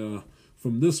 it's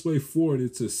from this way forward,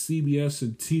 it's a CBS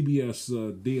and TBS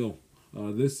deal.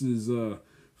 This is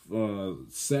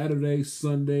Saturday,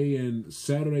 Sunday,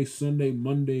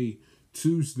 Monday,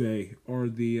 Tuesday are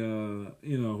the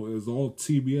is all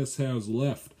TBS has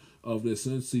left of this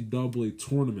NCAA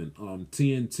tournament.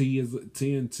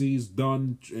 TNT's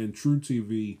done, and True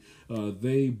TV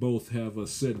they both have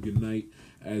said goodnight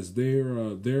as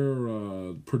their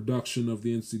production of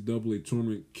the NCAA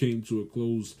tournament came to a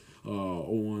close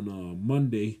on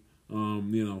Monday.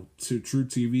 True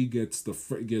TV gets the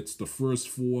first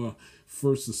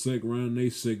and second round. They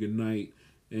say goodnight.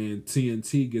 And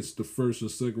TNT gets the first and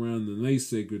second round, and they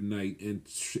say goodnight. And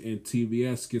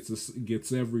TBS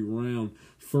gets every round,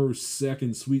 first,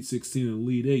 second, Sweet 16, and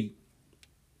Elite 8.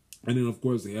 And then, of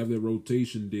course, they have their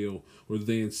rotation deal where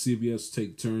they and CBS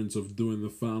take turns of doing the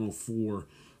Final Four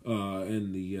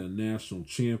and the national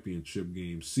championship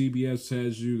game. CBS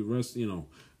has you the rest,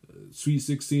 Sweet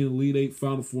 16, Elite 8,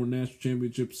 Final Four, national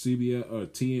championship. TBS.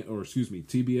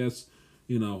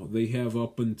 They have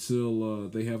up until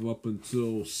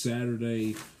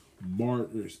Saturday,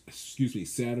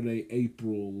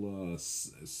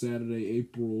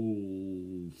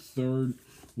 April 3rd,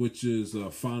 which is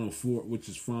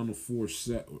Final Four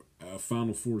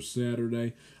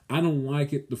Saturday. I don't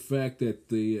like it, the fact that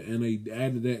they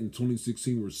added that in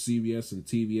 2016 where CBS and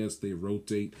TBS they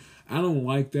rotate. I don't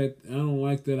like that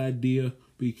idea,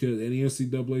 because the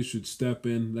NCAA should step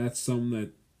in. That's something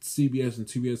that CBS and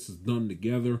TBS has done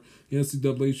together. The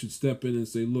NCAA should step in and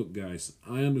say, look, guys,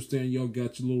 I understand y'all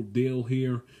got your little deal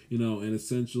here, and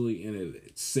essentially, and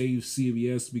it saves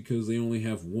CBS because they only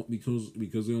have one, because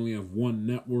they only have one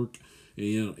network.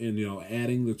 And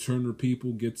adding the Turner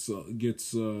people gets other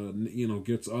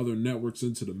networks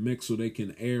into the mix, so they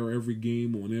can air every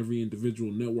game on every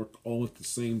individual network all at the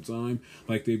same time,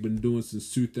 like they've been doing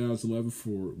since 2011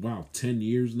 for 10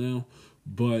 years now.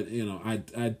 But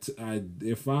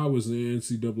if I was the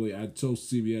NCAA, I'd tell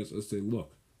CBS, I'd say,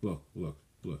 look.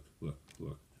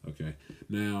 Okay.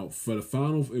 Now for the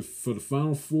Final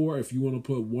Four, if you want to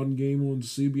put one game on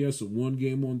CBS and one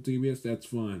game on TBS, that's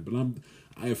fine. But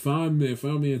if I'm the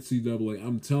NCAA,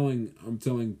 I'm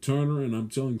telling Turner and I'm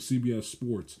telling CBS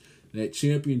Sports, That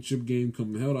championship game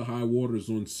come hell to high waters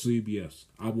on CBS.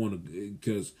 I want to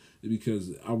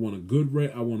because I want a good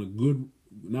rate. I want a good,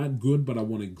 not good, but I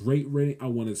want a great rating. I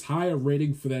want as high a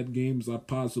rating for that game as I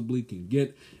possibly can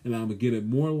get, and I'm gonna get it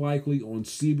more likely on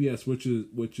CBS, which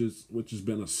has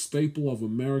been a staple of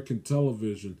American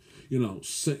television. You know,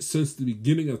 since the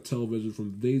beginning of television,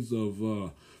 from the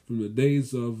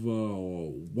days of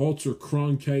Walter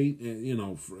Cronkite, and you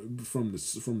know, from the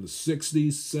 60s,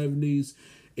 70s.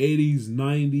 80s,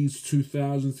 90s,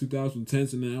 2000s,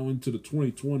 2010s, and now into the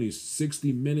 2020s.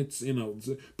 60 Minutes. You know,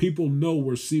 people know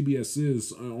where CBS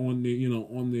is on their, you know,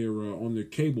 on their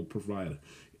cable provider.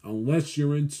 Unless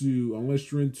you're into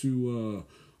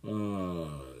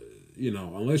you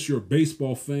know, unless you're a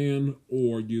baseball fan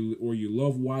or you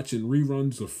love watching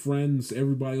reruns of Friends,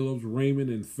 Everybody Loves Raymond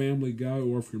and Family Guy,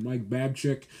 or if you're Mike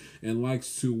Babchick and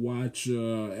likes to watch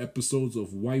episodes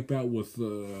of Wipeout with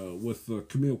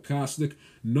Camille Kostek,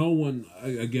 no one,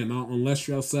 again, unless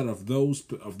you're outside of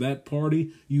that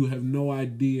party, you have no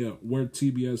idea where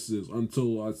TBS is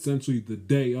until essentially the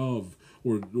day of,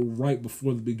 or right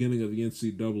before the beginning of the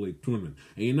NCAA tournament.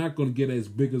 And you're not going to get as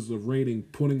big as a rating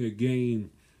putting a game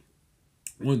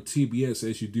on TBS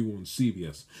as you do on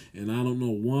CBS. And I don't know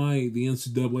why the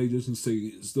NCAA doesn't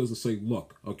say,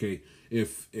 look, okay,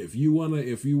 if you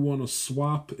wanna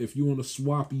swap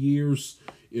years,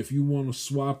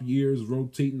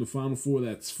 rotating the Final Four,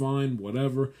 that's fine,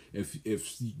 whatever. If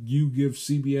you give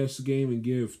CBS a game and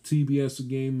give TBS a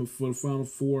game for the Final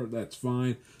Four, that's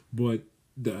fine. But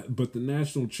the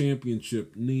national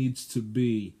championship needs to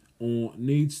be on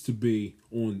the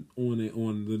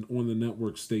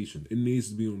network station. It needs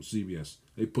to be on CBS.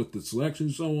 They put the selection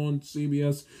show on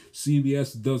CBS.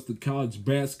 CBS does the college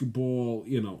basketball,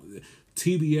 you know,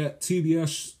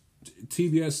 TBS,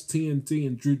 TNT,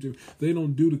 and Drew. They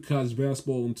don't do the college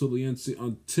basketball until the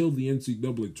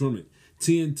NCAA tournament.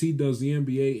 TNT does the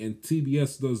NBA and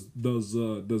TBS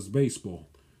does baseball.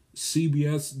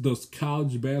 CBS does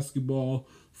college basketball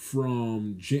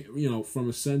from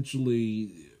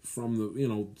essentially from the, you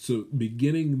know, to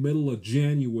beginning middle of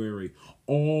January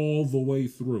all the way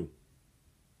through.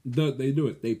 They do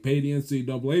it. They pay the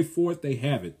NCAA for it. They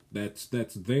have it. That's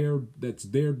their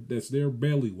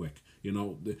bailiwick. You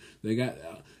know, they got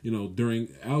you know, during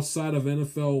outside of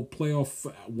NFL playoff,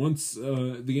 once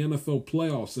the NFL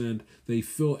playoffs end, they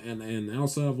fill and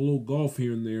outside of a little golf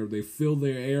here and there, they fill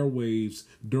their airwaves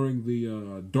during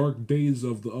the dark days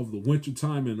of the winter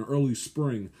time and early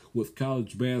spring with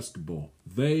college basketball.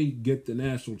 They get the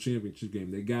national championship game.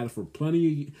 They got it for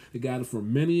They got it for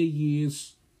many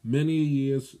years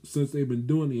since they've been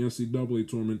doing the NCAA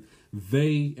tournament.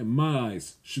 They, in my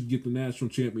eyes, should get the national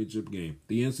championship game.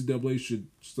 The NCAA should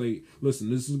say, listen,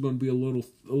 this is going to be a little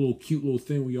cute little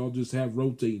thing we all just have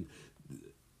rotating.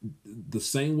 The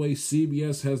same way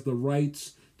CBS has the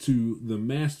rights to the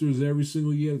Masters every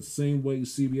single year, the same way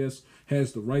CBS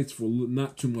has the rights for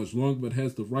not too much longer, but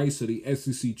has the rights to the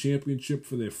SEC championship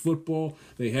for their football.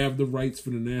 They have the rights for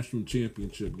the national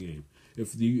championship game.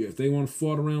 If they want to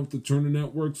fought around with the Turner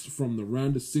networks from the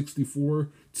round of 64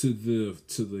 to the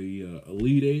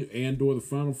Elite Eight and or the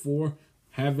Final Four,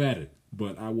 have at it.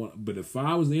 But if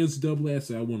I was the NCAA, I'd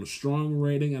say I want a strong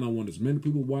rating and I want as many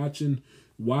people watching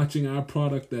our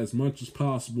product as much as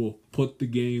possible. Put the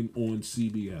game on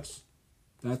CBS.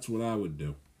 That's what I would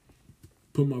do.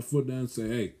 Put my foot down and say,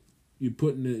 hey, you're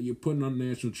putting on the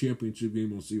national championship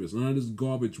game on CBS. None of this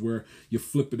garbage where you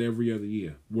flip it every other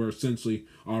year, where essentially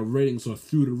our ratings are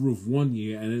through the roof one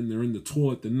year and then they're in the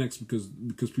toilet the next because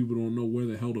people don't know where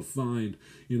the hell to find,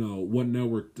 you know, what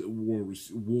network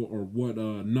or what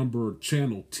number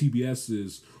channel TBS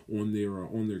is on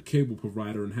their cable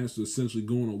provider, and has to essentially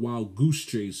go on a wild goose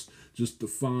chase just to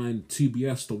find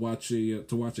TBS to watch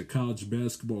a college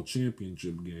basketball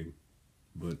championship game.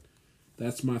 But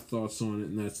that's my thoughts on it,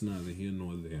 and that's neither here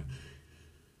nor there.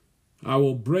 I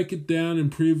will break it down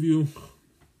and preview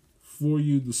for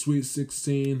you the Sweet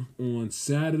 16 on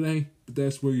Saturday, but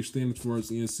that's where you stand as far as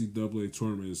the NCAA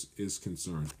tournament is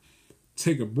concerned.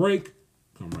 Take a break,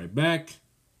 come right back,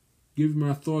 give you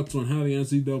my thoughts on how the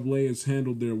NCAA has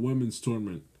handled their women's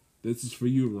tournament. This is for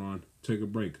you, Ron. Take a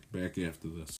break. Back after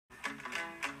this.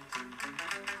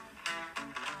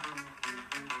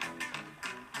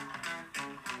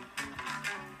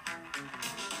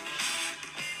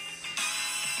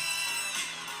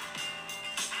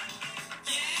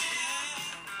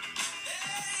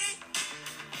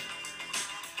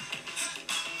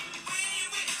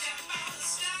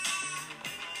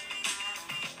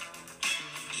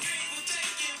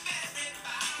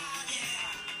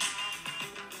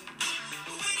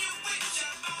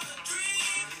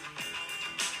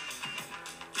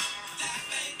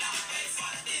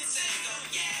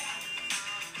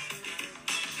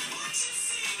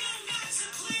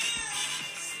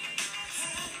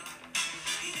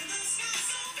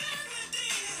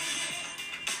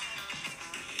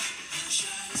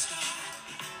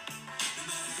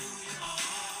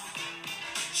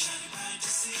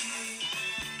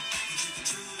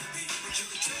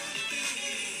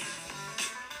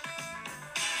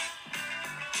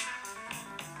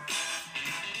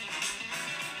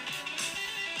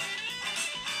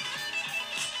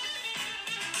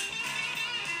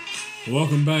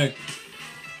 Welcome back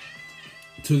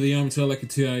to the Amateur Like a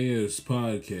TIS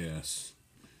podcast.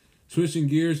 Switching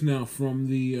gears now from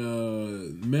the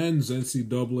men's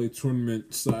NCAA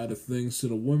tournament side of things to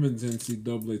the women's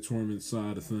NCAA tournament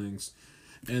side of things,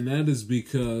 and that is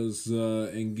because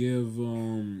and give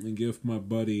my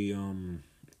buddy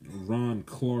Ron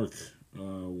Clark,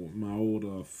 my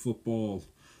old football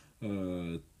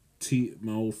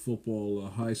my old football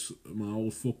high school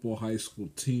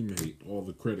teammate all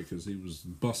the credit, because he was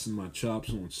busting my chops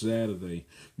on Saturday.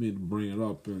 Me to bring it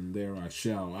up, and there I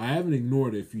shall. I haven't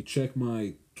ignored it. If you check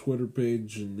my Twitter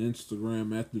page and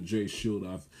Instagram at the J Shield,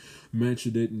 I've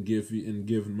mentioned it and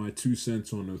given my 2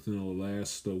 cents on it within the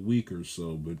last week or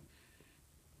so. But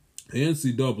the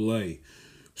NCAA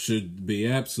should be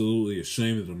absolutely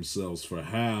ashamed of themselves for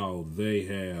how they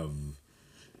have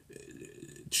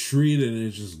treated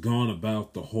and just gone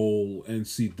about the whole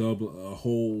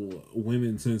whole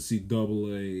women's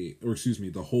NCAA, or excuse me,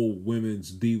 the whole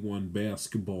women's D1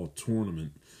 basketball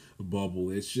tournament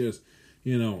bubble. It's just,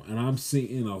 and I'm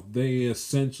seeing, they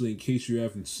essentially, in case you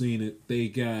haven't seen it, they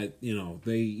got,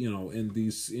 in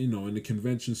these, in the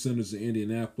convention centers in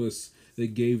Indianapolis, they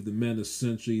gave the men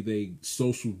essentially, they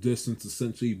social distance,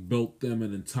 essentially built them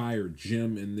an entire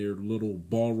gym in their little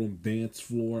ballroom dance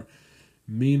floor.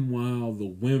 Meanwhile, the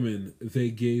women, they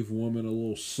gave women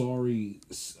one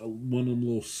of them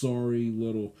little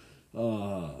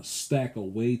stack of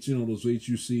weights. Those weights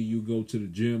you see, you go to the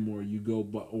gym, or you go,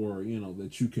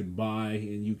 that you can buy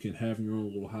and you can have in your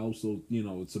own little house. So,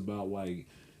 it's about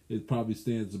it probably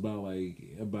stands about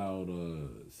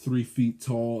 3 feet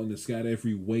tall, and it's got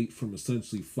every weight from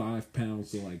essentially 5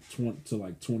 pounds to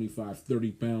 25,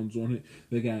 30 pounds on it.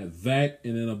 They got that,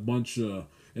 and then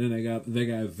and then they got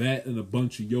that and a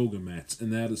bunch of yoga mats,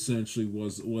 and that essentially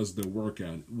was the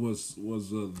workout, was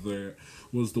the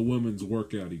women's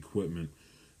workout equipment.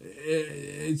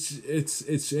 It's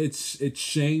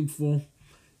shameful.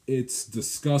 It's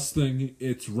disgusting.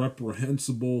 It's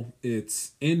reprehensible.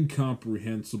 It's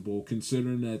incomprehensible,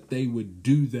 considering that they would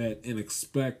do that and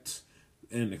expect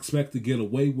to get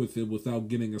away with it without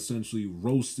getting essentially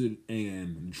roasted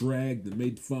and dragged and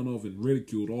made fun of and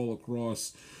ridiculed all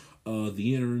across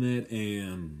the internet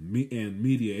and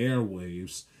media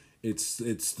airwaves. It's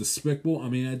despicable. I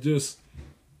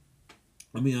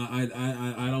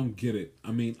don't get it.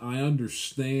 I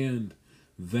understand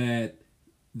that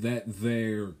I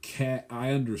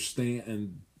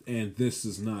understand, and this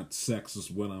is not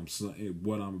sexist what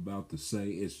I'm about to say.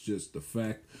 It's just the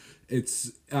fact.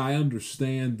 I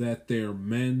understand that their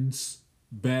D1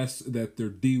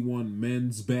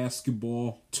 men's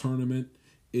basketball tournament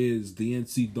is the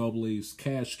NCAA's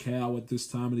cash cow at this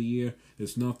time of the year.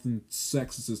 There's nothing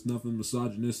sexist, there's nothing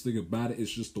misogynistic about it.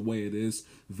 It's just the way it is.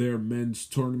 Their men's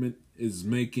tournament is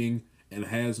making and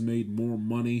has made more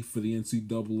money for the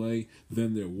NCAA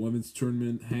than their women's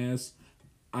tournament has.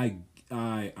 I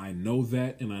know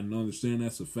that, and I understand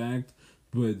that's a fact,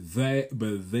 but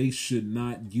they should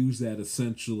not use that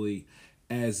essentially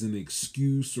as an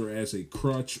excuse or as a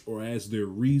crutch or as their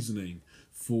reasoning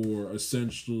for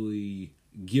essentially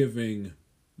giving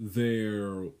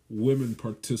their women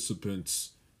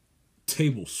participants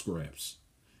table scraps.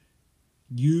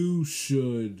 You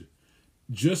should,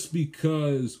 just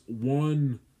because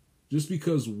they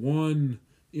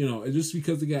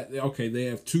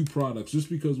have 2 products, just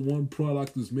because one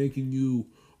product is making you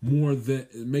more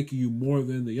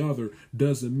than the other,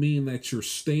 doesn't mean that your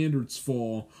standards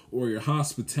fall or your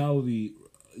hospitality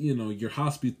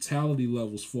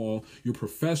levels fall, your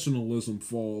professionalism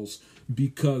falls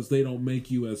because they don't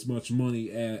make you as much money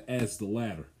as the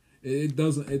latter.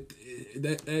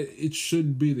 It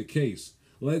shouldn't be the case.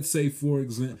 Let's say for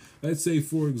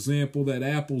example that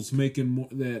Apple's making more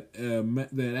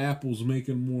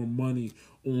money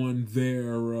on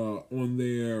their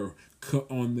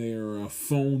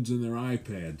phones and their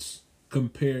iPads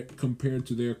compared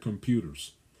to their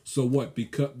computers. So what?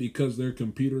 Because their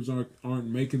computers aren't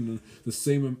making Apple the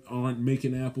same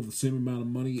amount of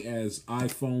money as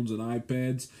iPhones and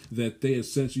iPads, that they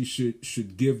essentially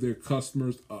should give their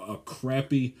customers a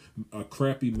crappy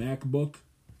MacBook?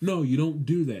 No, you don't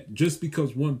do that. Just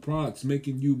because one product's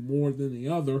making you more than the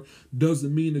other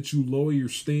doesn't mean that you lower your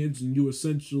standards and you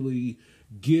essentially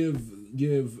give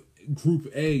Group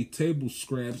A table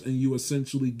scraps and you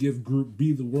essentially give Group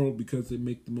B the world because they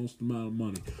make the most amount of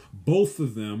money. Both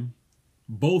of them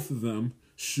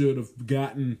should have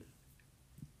gotten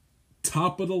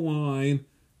top of the line,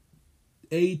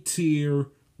 A-tier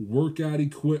workout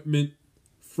equipment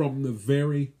from the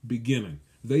very beginning.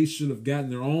 They should have gotten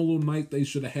their own little night. They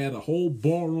should have had a whole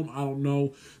ballroom. I don't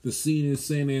know the scene in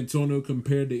San Antonio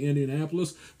compared to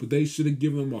Indianapolis, but they should have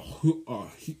given them a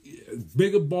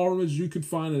bigger ballroom as you could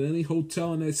find at any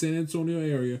hotel in that San Antonio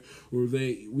area, where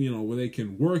they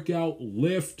can work out,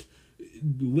 lift,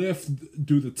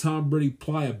 do the Tom Brady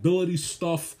pliability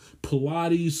stuff,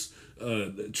 Pilates,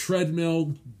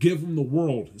 treadmill, give them the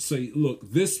world. Say,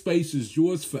 look, this space is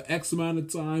yours for X amount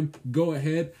of time. Go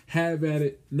ahead, have at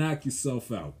it, knock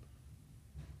yourself out.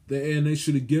 And they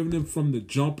should have given them from the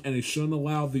jump, and they shouldn't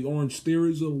allow the Orange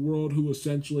Theories of the world, who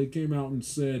essentially came out and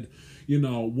said,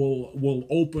 we'll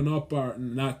open up our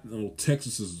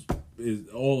Texas is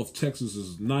all of Texas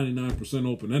is 99%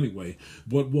 open anyway,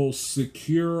 but we'll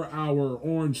secure our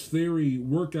Orange Theory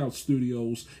workout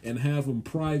studios and have them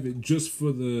private just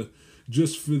for the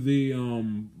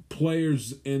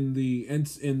players in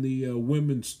the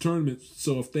women's tournament.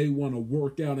 So if they want to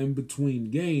work out in between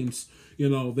games,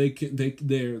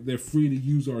 they're free to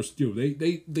use our studio.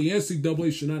 The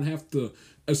NCAA should not have to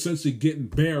essentially get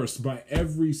embarrassed by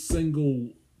every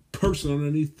single person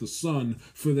underneath the sun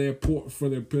for their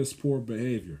piss poor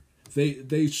behavior.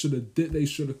 They should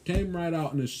have came right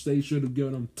out, and they should have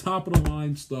given them top of the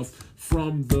line stuff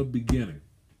from the beginning.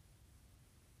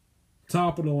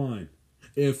 Top of the line.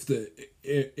 It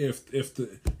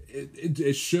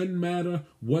shouldn't matter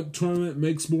what tournament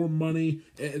makes more money.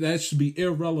 That should be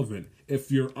irrelevant.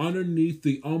 If you're underneath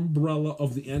the umbrella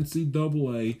of the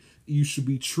NCAA, you should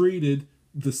be treated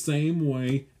the same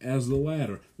way as the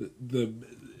latter. The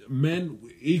men,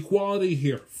 equality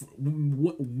here,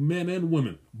 men and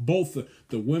women, both.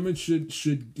 The women should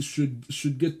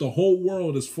get the whole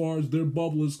world as far as their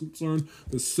bubble is concerned.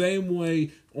 The same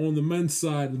way on the men's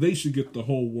side, they should get the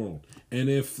whole world. And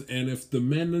if the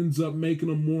men ends up making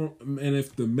them more, and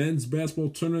if the men's basketball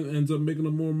tournament ends up making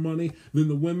them more money than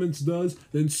the women's does,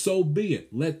 then so be it.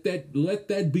 Let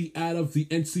that be out of the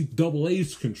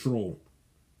NCAA's control.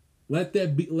 Let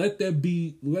that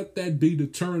be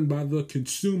determined by the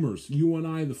consumers, you and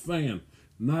I, the fan,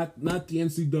 not the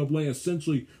NCAA,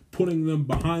 essentially putting them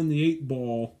behind the eight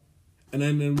ball, and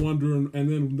then they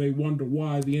wonder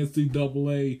why the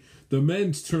NCAA, the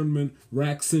men's tournament,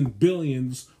 racks in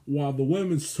billions, while the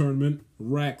women's tournament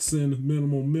racks in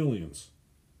minimal millions.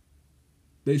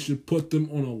 They should put them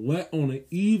on an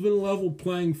even level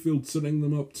playing field, setting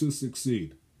them up to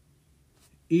succeed.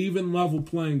 Even level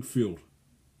playing field.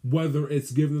 Whether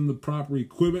it's giving them the proper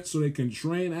equipment so they can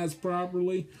train as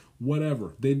properly,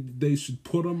 whatever. They should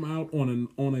put them out on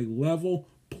a level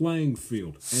playing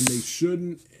field, and they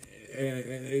shouldn't.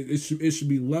 It should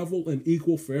be level and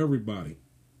equal for everybody.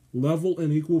 Level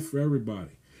and equal for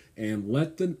everybody, and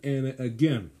let the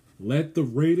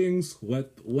ratings,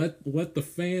 let the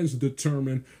fans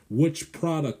determine which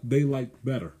product they like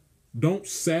better. Don't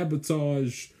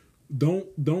sabotage.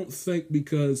 Don't think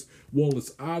because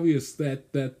it's obvious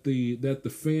that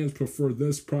the fans prefer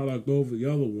this product over the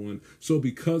other one. So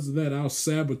because of that, I'll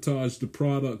sabotage the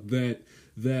product that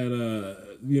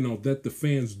the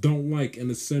fans don't like, and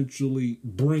essentially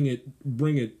bring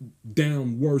it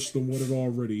down worse than what it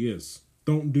already is.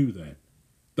 Don't do that.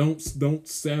 Don't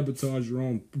sabotage your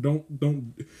own.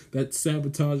 That's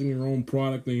sabotaging your own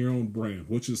product and your own brand,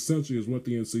 which essentially is what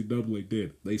the NCAA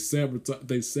did. They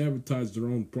sabotaged their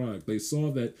own product. They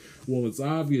saw that it's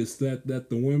obvious that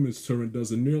the women's tournament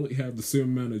doesn't nearly have the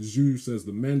same amount of juice as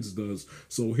the men's does.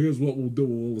 So here's what we'll do: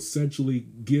 we'll essentially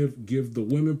give the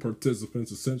women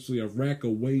participants essentially a rack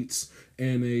of weights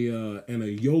and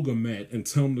a yoga mat, and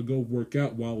tell them to go work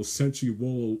out, while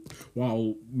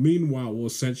meanwhile we'll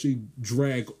essentially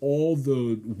drag all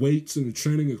the weights and the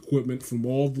training equipment from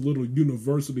all the little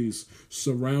universities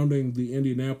surrounding the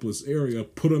Indianapolis area,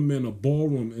 put them in a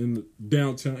ballroom in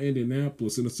downtown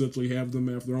Indianapolis, and essentially have them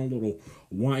have their own little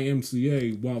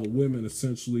YMCA, while the women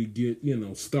essentially get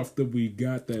stuff that we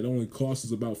got that only costs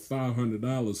us about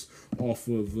 $500 off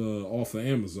of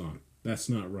Amazon. That's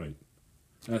not right.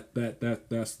 That's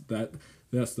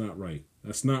not right.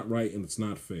 That's not right, and it's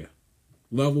not fair.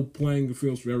 Level playing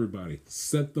fields for everybody.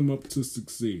 Set them up to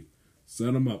succeed.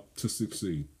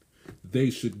 They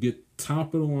should get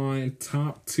top of the line,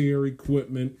 top tier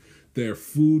equipment. Their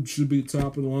food should be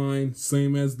top of the line,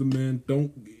 same as the men.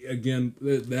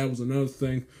 That was another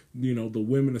thing. The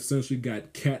women essentially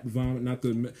got cat vomit.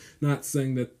 Not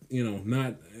saying that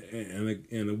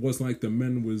and it wasn't like the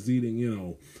men was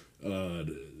eating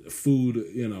food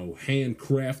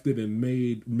handcrafted and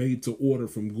made to order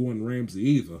from Gordon Ramsay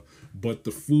either. But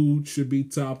the food should be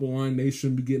top of the line. They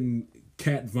shouldn't be getting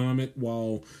cat vomit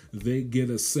while they get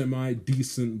a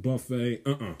semi-decent buffet.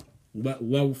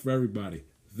 Level for everybody.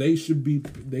 They should be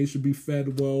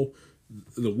fed well.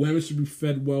 The women should be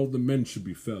fed well. The men should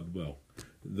be fed well.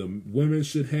 The women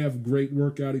should have great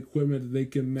workout equipment that they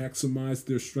can maximize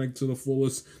their strength to the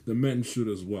fullest. The men should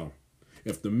as well.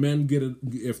 If the men get a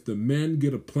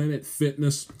Planet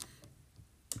Fitness,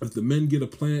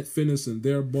 in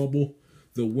their bubble,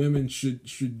 the women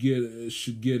should get a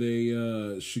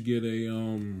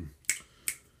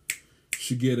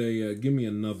give me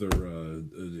another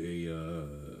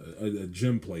a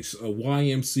gym place, a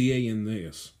YMCA in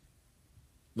theirs.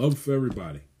 Love for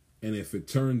everybody. And if it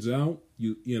turns out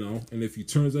you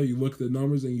look at the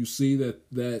numbers and you see that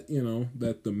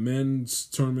the men's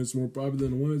tournament is more popular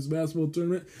than the women's basketball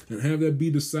tournament, and have that be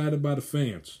decided by the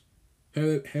fans.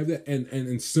 Have that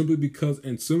and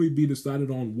simply be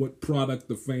decided on what product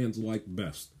the fans like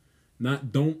best.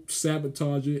 Don't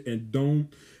sabotage it, and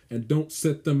don't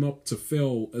set them up to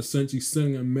fail, essentially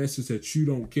sending a message that you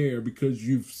don't care because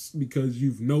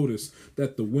you've noticed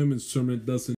that the women's tournament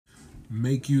doesn't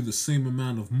make you the same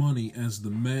amount of money as the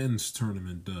men's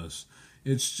tournament does.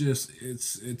 It's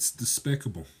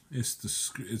despicable.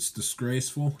 It's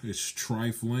disgraceful. It's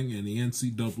trifling, and the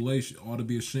NCAA ought to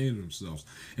be ashamed of themselves.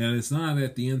 And it's not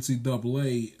that the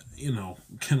NCAA,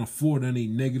 can afford any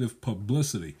negative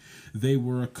publicity. They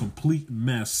were a complete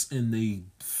mess, and they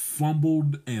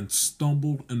fumbled and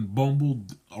stumbled and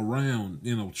bumbled around,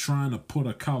 trying to put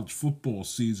a college football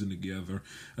season together.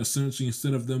 Essentially,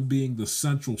 instead of them being the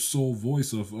central sole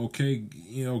voice of, okay,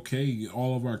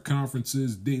 all of our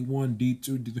conferences, D1,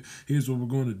 D2, D3, here's what we're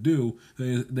going to do.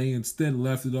 They instead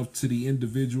left it up to the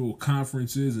individual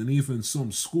conferences and even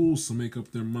some schools to make up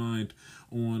their mind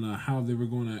on how they were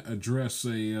going to address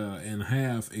and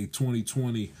have a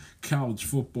 2020 college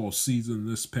football season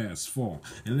this past fall.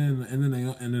 And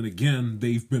then again,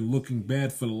 they've been looking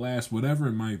bad for the last whatever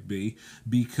it might be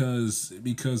because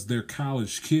their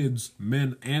college kids,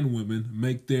 men and women,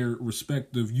 make their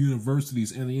respective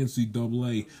universities and the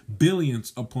NCAA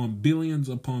billions upon billions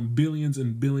upon billions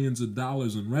and billions of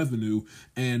dollars in revenue,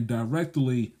 and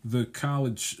directly the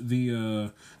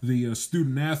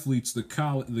student athletes, the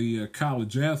college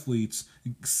athletes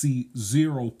see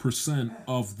 0%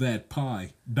 of that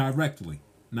pie directly.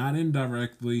 Not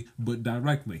indirectly, but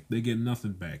directly. They get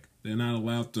nothing back. They're not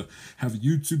allowed to have a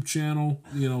YouTube channel,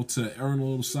 to earn a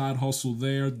little side hustle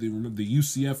there. The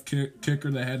UCF kicker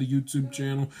that had a YouTube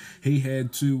channel,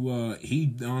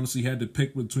 he honestly had to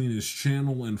pick between his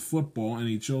channel and football, and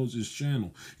he chose his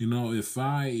channel. If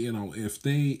I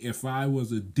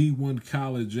was a D1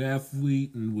 college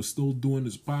athlete and was still doing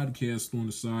this podcast on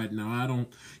the side, now I don't,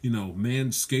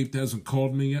 Manscaped hasn't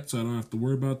called me yet, so I don't have to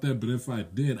worry about that. But if I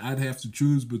did, I'd have to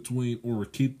choose between or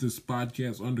keep this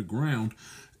podcast underground,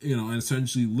 and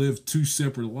essentially live two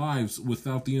separate lives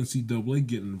without the NCAA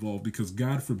getting involved, because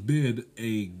God forbid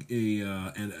a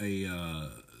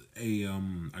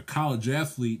college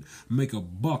athlete make a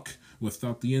buck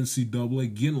without the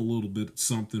NCAA getting a little bit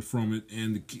something from it,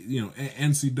 and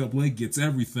NCAA gets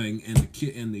everything, and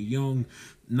the young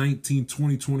 19,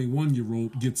 20,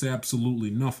 21-year-old gets absolutely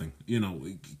nothing.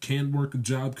 Can't work a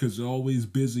job because they're always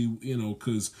busy,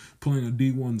 because playing a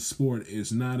D1 sport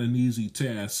is not an easy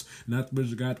task. Not to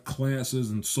mention got classes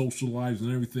and social lives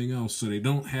and everything else, so they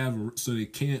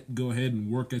can't go ahead and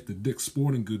work at the Dick's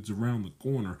Sporting Goods around the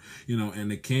corner,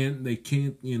 and they can't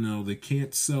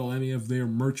sell any of their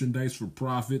merchandise for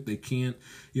profit. They can't,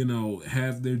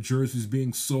 have their jerseys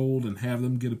being sold and have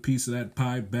them get a piece of that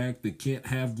pie back. They can't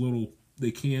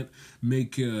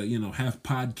make, have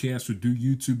podcasts or do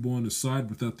YouTube on the side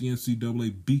without the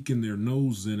NCAA beaking their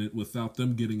nose in it, without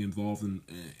them getting involved.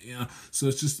 So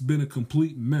it's just been a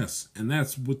complete mess. And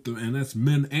that's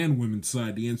men and women's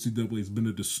side. The NCAA has been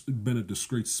a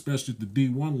disgrace, especially at the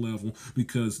D1 level,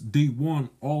 because D1,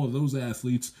 all of those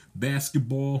athletes,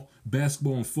 basketball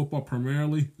and football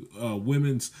primarily,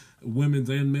 women's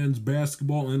and men's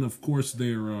basketball, and of course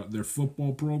their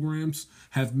football programs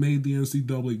have made the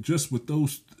NCAA just with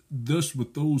those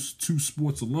two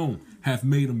sports alone have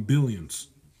made them billions,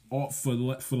 all for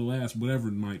the last whatever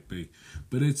it might be.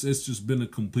 But it's just been a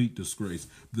complete disgrace.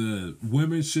 The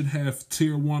women should have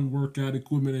tier 1 workout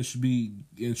equipment and should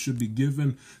be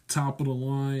given top of the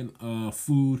line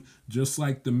food, just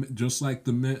like they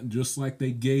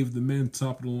gave the men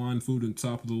top of the line food and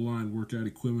top of the line workout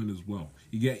equipment as well.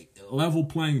 You get level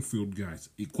playing field, guys.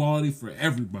 Equality for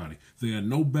everybody. They are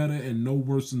no better and no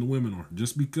worse than the women are.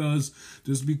 Just because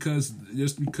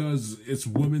it's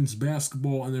women's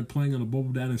basketball and they're playing on a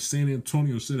bubble down in San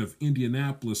Antonio instead of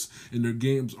Indianapolis, and their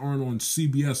games aren't on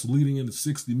CBS leading into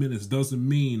 60 minutes, doesn't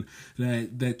mean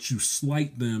that you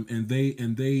slight them, and they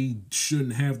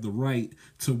shouldn't have the right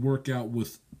to work out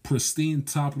with pristine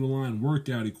top of the line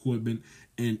workout equipment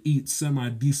and eat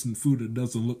semi-decent food that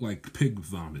doesn't look like pig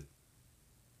vomit.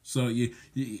 So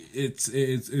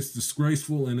it's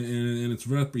disgraceful and it's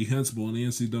reprehensible, and the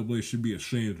NCAA should be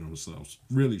ashamed of themselves.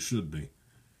 Really should be.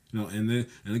 And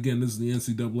again, this is the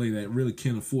NCAA that really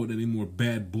can't afford any more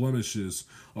bad blemishes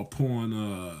upon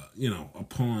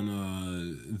upon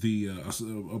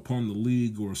the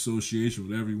league or association,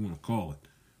 whatever you want to call it.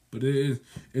 But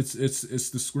it's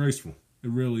disgraceful. It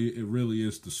really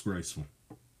is disgraceful.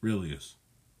 Really is.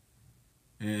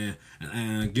 And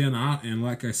again,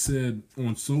 like I said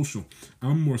on social,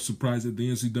 I'm more surprised that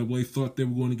the NCAA thought they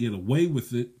were going to get away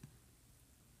with it.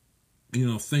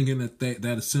 Thinking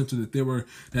that essentially that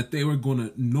they were going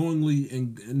to knowingly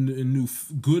and knew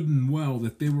good and well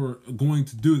that they were going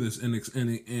to do this, and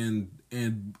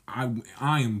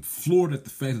I am floored at the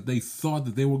fact that they thought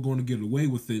that they were going to get away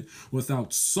with it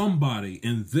without somebody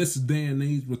in this day and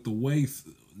age, with the way.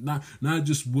 Not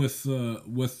just with the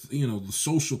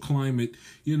social climate,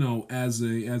 as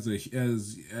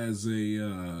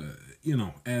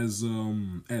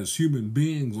human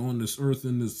beings on this earth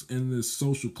in this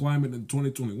social climate in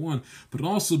 2021, but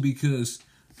also because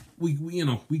we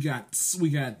got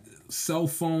cell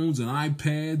phones and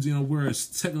iPads, we're as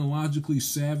technologically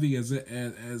savvy as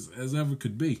ever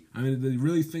could be. I mean, do they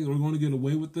really think we're going to get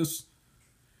away with this?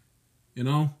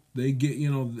 They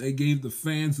gave the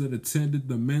fans that attended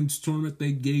the men's tournament,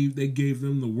 they gave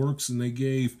them the works, and they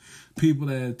gave people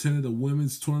that attended the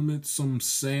women's tournament some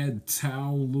sad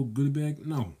towel, little goodie bag.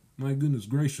 No, my goodness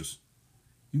gracious.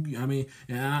 And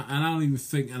I don't even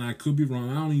think, and I could be wrong,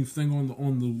 I don't even think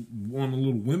on the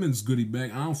little women's goodie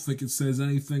bag, I don't think it says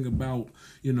anything about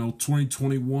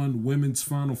 2021 women's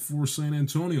Final Four San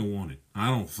Antonio won it. I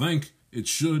don't think it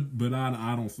should, but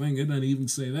I don't think it doesn't even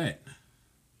say that.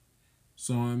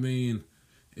 So I mean,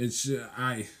 it's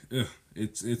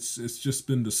just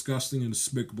been disgusting and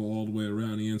despicable all the way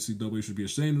around. The NCAA should be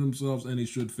ashamed of themselves, and they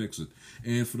should fix it.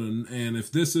 And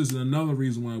if this isn't another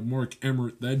reason why Mark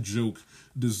Emmert, that joke,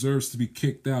 deserves to be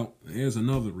kicked out, here's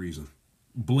another reason: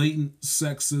 blatant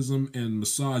sexism and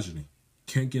misogyny.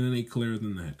 Can't get any clearer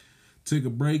than that. Take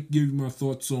a break. Give you my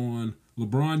thoughts on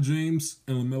LeBron James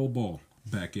and LaMelo Ball.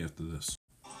 Back after this.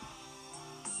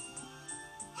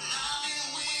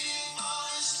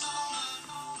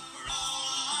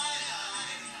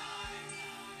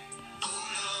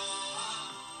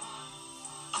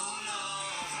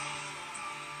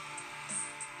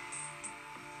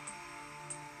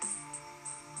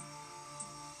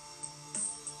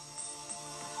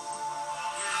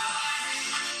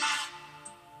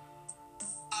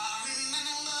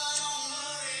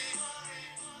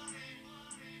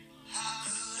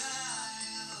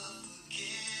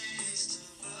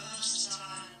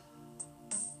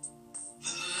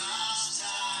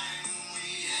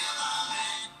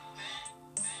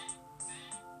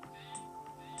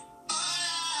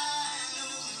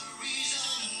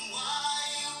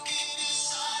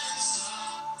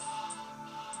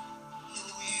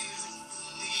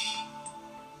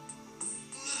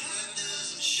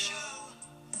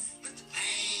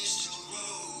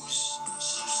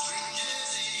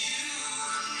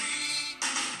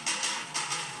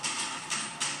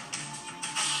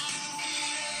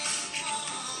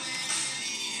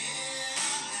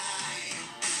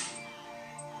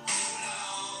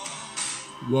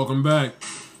 Welcome back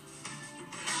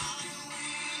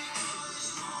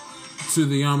to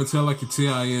the I'ma Tell Like It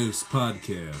TIS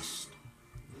podcast.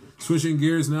 Switching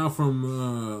gears now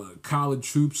from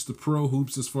college hoops to pro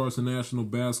hoops as far as the National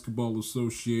Basketball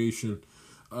Association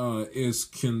is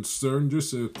concerned.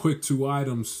 Just a quick two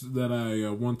items that I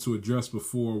want to address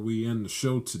before we end the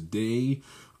show today.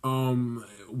 One,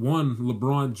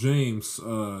 LeBron James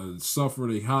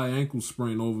suffered a high ankle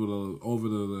sprain over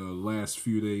the last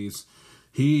few days.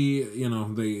 The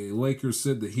Lakers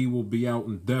said that he will be out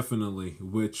indefinitely,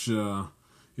 which, and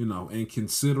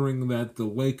considering that the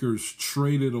Lakers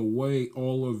traded away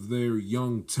all of their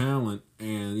young talent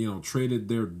and, traded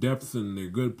their depth and their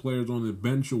good players on the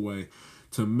bench away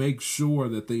to make sure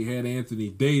that they had Anthony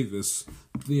Davis,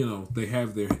 they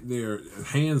have their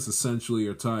hands essentially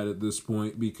are tied at this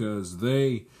point because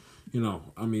they're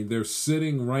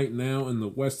sitting right now in the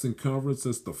Western Conference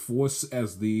as the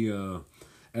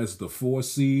four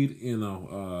seed,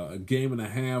 a game and a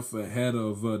half ahead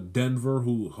of Denver,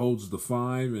 who holds the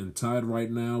 5, and tied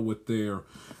right now with their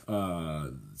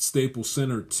Staples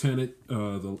Center tenant,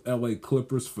 the LA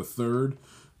Clippers, for 3rd.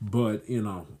 But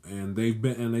and they've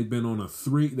been on a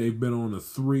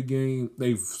 3 game.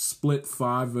 They've split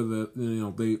 5 of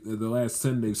the last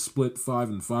 10. They've split 5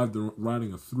 and 5. They're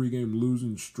riding a 3-game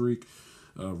losing streak.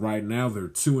 Right now they're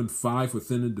 2-5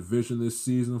 within the division this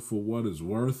season, for what it's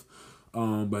worth.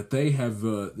 But they have,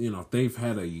 they've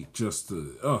had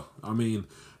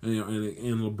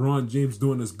and LeBron James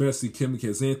doing his best he can,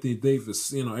 because Anthony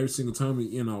Davis, every single time,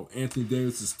 Anthony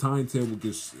Davis's timetable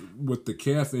gets, with the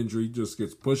calf injury, just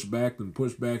gets pushed back and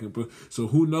pushed back and pushed. So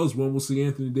who knows when we'll see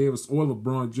Anthony Davis or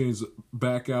LeBron James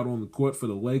back out on the court for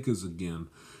the Lakers again.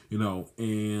 And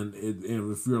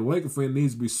if you're a Laker fan, it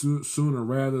needs to be sooner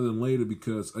rather than later,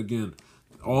 because again,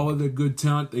 all of the good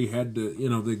talent they had,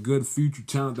 the good future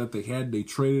talent that they had, they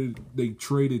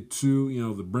traded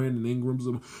to, the Brandon Ingrams.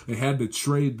 They had to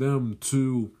trade them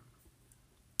to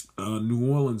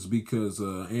New Orleans, because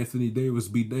Anthony Davis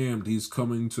be damned, he's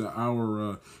coming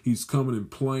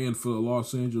and playing for the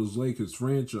Los Angeles Lakers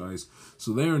franchise.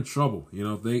 So they're in trouble.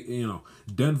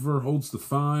 Denver holds the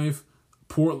 5,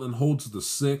 Portland holds the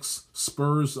 6,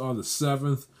 Spurs are the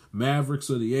 7th, Mavericks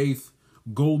are the 8th.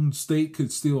 Golden State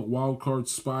could steal a wild card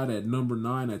spot at number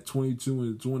 9 at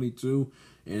 22-22,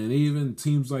 and even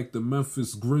teams like the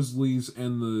Memphis Grizzlies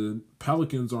and the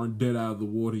Pelicans aren't dead out of the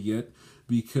water yet,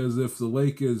 because if the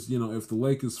Lakers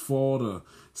fall to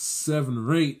 7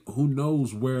 or 8, who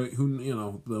knows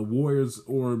the Warriors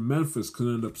or Memphis could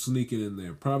end up sneaking in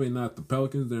there. Probably not the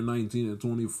Pelicans. They're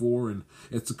 19-24, and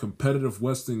it's a competitive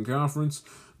Western Conference.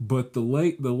 But the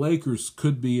Lakers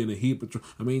could be in a heap of trouble.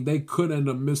 They could end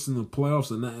up missing the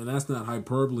playoffs, and that's not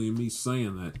hyperbole in me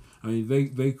saying that.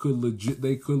 They could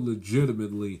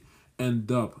legitimately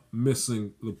end up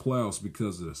missing the playoffs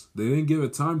because of this. They didn't give a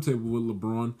timetable with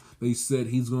LeBron. They said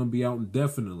he's going to be out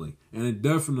indefinitely, and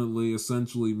indefinitely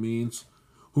essentially means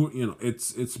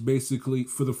it's basically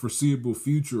for the foreseeable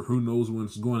future. Who knows when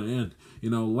it's going to end?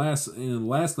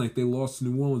 Last night they lost to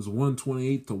New Orleans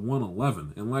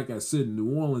 128-111, and like I said,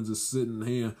 New Orleans is sitting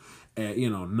here at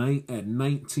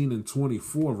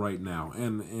 19-24 right now,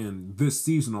 and this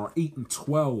season are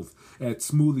 8-12 at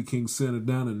Smoothie King Center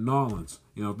down in Nolens.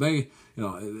 They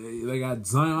got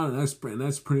Zion, and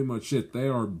that's pretty much it. They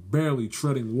are barely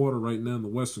treading water right now in the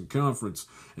Western Conference,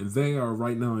 and they are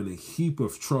right now in a heap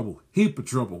of trouble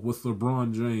with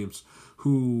LeBron James,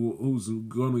 who's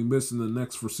going to be missing the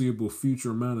next foreseeable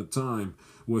future amount of time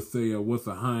with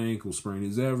a high ankle sprain.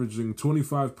 He's averaging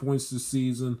 25 points this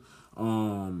season,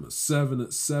 7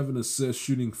 assists,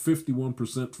 shooting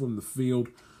 51% from the field,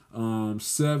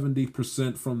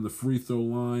 70% from the free throw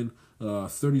line,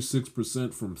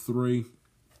 36% from 3,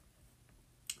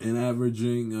 and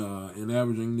averaging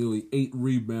nearly 8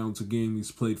 rebounds a game. He's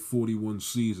played 41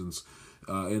 seasons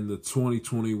in the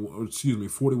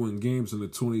 41 games in the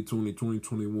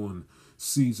 2020-2021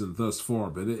 season thus far.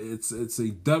 But it's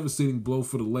a devastating blow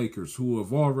for the Lakers, who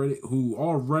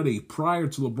already prior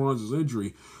to LeBron's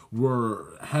injury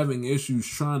were having issues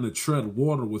trying to tread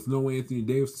water with no Anthony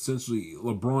Davis. Essentially,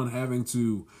 LeBron having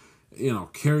to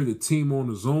carry the team on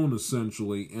his own,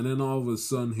 essentially, and then all of a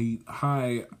sudden he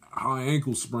high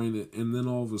ankle sprained it, and then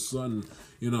all of a sudden,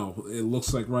 it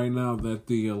looks like right now that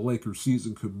the Lakers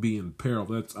season could be in peril.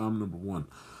 That's item number 1.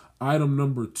 Item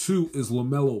number 2 is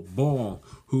LaMelo Ball,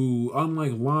 who,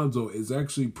 unlike Lonzo, is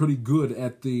actually pretty good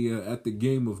at the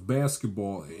game of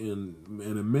basketball, and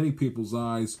in many people's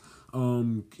eyes,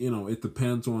 it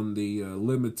depends on the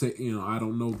I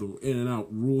don't know the in and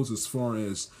out rules as far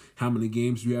as how many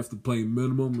games you have to play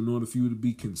minimum in order for you to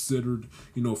be considered,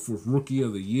 for Rookie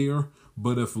of the Year.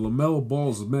 But if LaMelo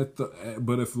Ball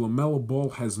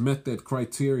has met that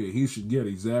criteria, he should get it.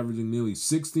 He's averaging nearly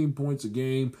 16 points a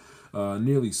game,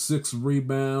 nearly 6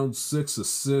 rebounds, 6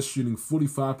 assists, shooting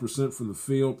 45% from the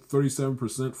field,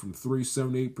 37% from 3,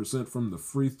 78% from the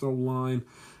free throw line.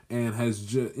 And has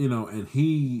just and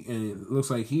it looks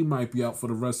like he might be out for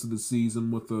the rest of the season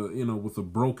with a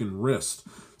broken wrist.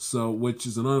 So which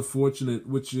is an unfortunate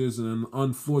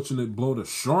blow to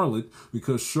Charlotte,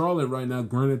 because Charlotte right now,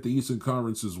 granted the Eastern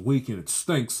Conference is weak and it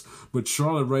stinks, but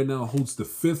Charlotte right now holds the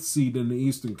 5th seed in the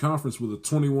Eastern Conference with a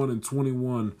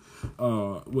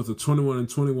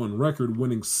 21-21 record,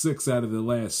 winning 6 out of the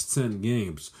last 10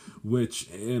 games.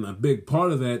 And a big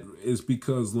part of that is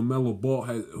because LaMelo Ball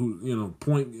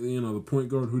the point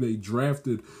guard who they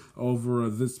drafted over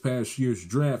this past year's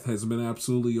draft has been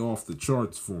absolutely off the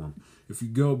charts for him. If you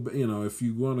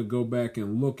want to go back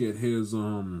and look at his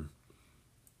game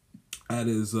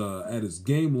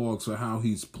logs for how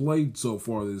he's played so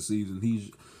far this season,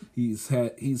 he's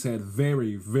had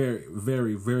very, very,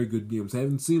 very, very good games. I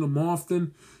haven't seen him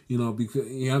often,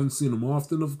 because you haven't seen him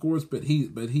often, of course, but he's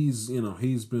been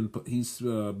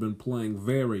playing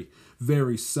very,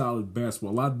 very solid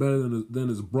basketball, a lot better than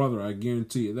his brother. I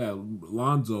guarantee you that.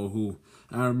 Lonzo, who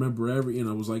I remember it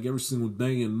was like every single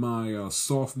day in my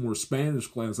sophomore Spanish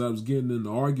class, I was getting into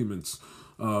arguments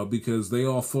because they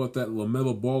all thought that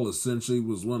LaMelo Ball essentially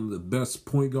was one of the best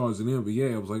point guards in the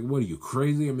NBA. I was like, what are you,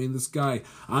 crazy? I mean, this guy,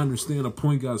 I understand a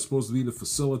point guard is supposed to be the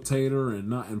facilitator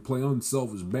and play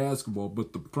unselfish basketball, but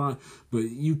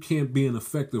you can't be an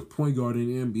effective point guard in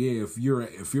the NBA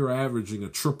if you're averaging a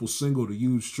triple single, to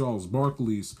use Charles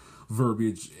Barkley's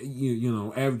verbiage,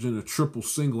 averaging a triple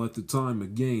single at the time a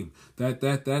game.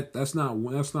 That's not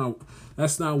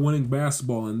winning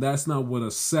basketball, and that's not what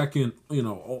a second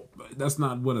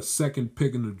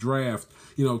pick in the draft,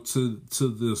 to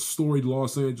the storied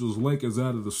Los Angeles Lakers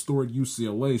out of the storied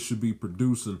UCLA should be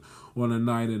producing on a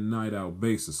night in, night out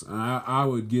basis. I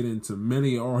would get into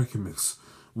many arguments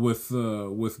with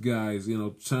guys,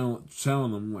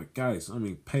 telling them, like, guys, I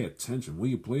mean, pay attention, will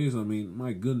you please? I mean,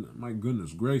 my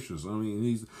goodness gracious. I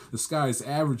mean, this guy's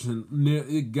averaging,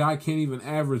 the guy can't even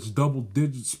average double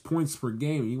digits points per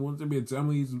game. He wants to be telling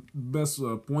me he's the best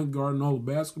point guard in all of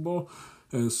basketball.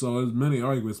 And so there's many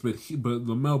arguments, but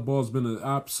LaMelo Ball's been an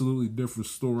absolutely different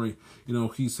story.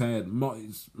 He's had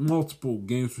multiple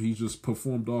games where he just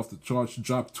performed off the charts.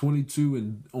 Dropped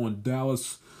 22 on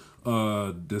Dallas,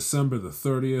 December the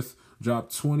 30th.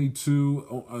 Dropped 22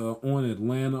 on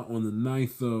Atlanta on the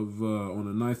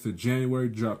 9th of January.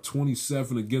 Dropped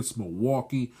 27 against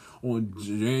Milwaukee on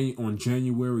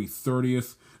January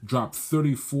 30th. Dropped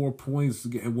 34 points.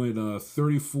 Went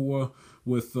 34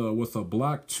 with a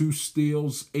block, 2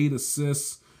 steals, 8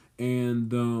 assists,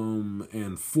 and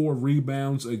 4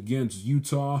 rebounds against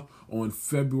Utah on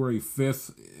February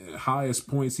 5th. Highest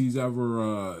points he's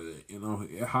ever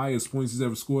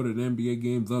scored in an NBA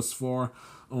game thus far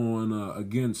on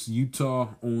against Utah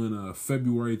on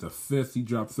February the 5th. He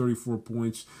dropped 34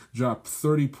 points. Dropped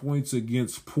 30 points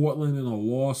against Portland in a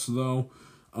loss though.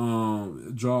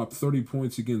 Dropped 30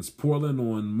 points against Portland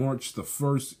on March the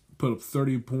 1st. Put up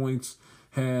 30 points.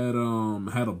 Had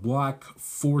a block,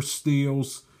 4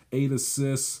 steals, 8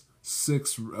 assists,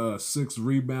 6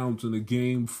 rebounds in the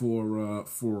game for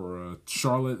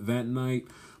Charlotte that night.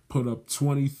 Put up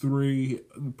 23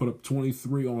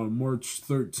 on March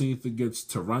 13th against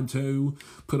Toronto.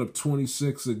 Put up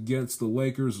 26 against the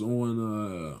Lakers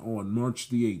on March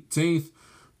the 18th.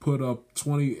 Put up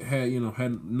 20,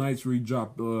 had nights where he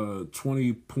dropped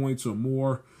 20 points or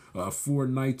more, 4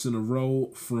 nights in a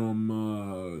row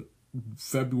from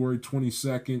February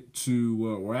 22nd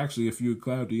to, or actually, if you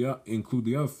include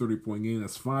the other 30-point game,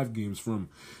 that's 5 games from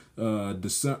from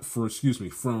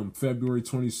February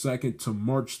 22nd to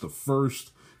March the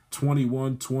 1st,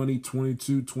 21, 20,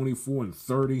 22, 24, and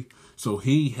 30. So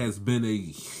he has been a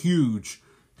huge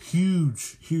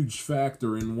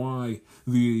factor in why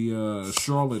the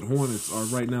Charlotte Hornets are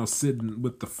right now sitting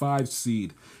with the 5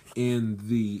 seed in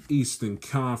the Eastern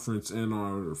Conference and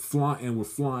we're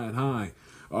flying high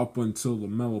up until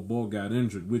LaMelo Ball got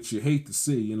injured, which you hate to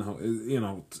see.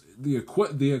 The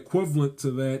equivalent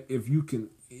to that, if you can,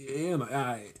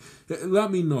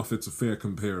 let me know if it's a fair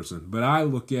comparison. But I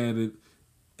look at it,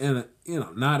 and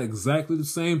not exactly the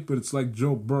same, but it's like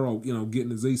Joe Burrow,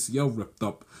 getting his ACL ripped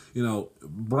up.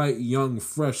 Bright, young,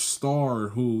 fresh star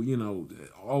who,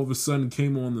 all of a sudden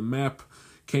came on the map,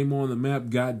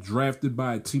 got drafted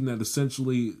by a team that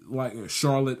essentially, like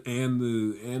Charlotte and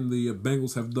the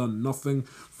Bengals, have done nothing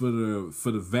for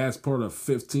the vast part of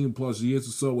 15 plus years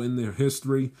or so in their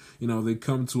history. They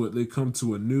come to a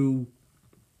new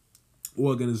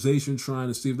organization trying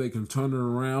to see if they can turn it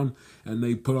around, and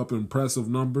they put up impressive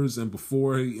numbers. And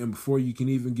before you can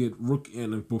even get award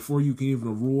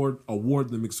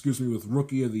them with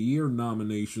Rookie of the Year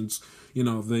nominations,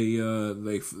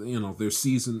 their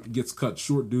season gets cut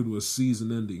short due to a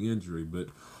season-ending injury. But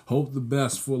hope the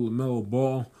best for LaMelo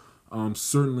Ball.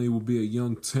 Certainly will be a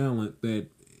young talent that,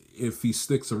 if he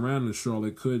sticks around in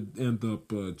Charlotte, could end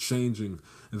up changing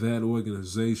that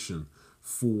organization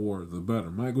for the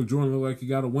better. Michael Jordan looked like he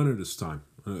got a winner this time.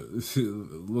 It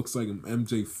looks like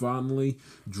MJ finally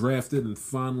drafted and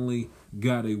finally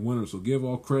got a winner. So give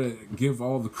all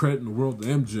the credit in the world to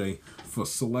MJ for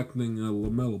selecting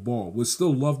LaMelo Ball. We'd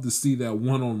still love to see that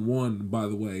one-on-one, by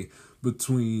the way,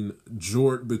 between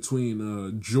Jordan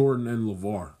and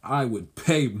LeVar. I would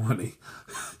pay money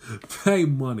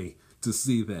to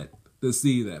see that.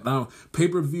 Now,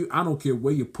 pay-per-view, I don't care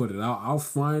where you put it. I'll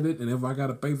find it, and if I got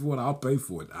to pay for it, I'll pay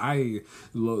for it.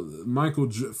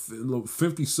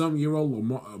 50-something-year-old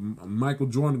Michael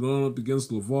Jordan going up against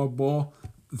LeVar Ball,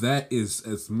 that is,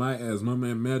 as my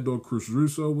man Mad Dog Chris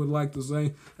Russo would like to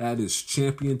say, that is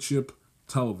championship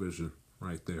television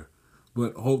right there.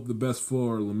 but hope the best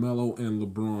for LaMelo and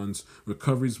LeBron's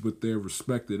recoveries with their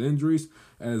respected injuries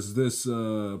as this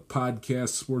podcast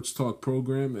sports talk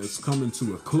program is coming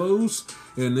to a close.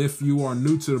 And if you are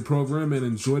new to the program and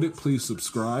enjoyed it, please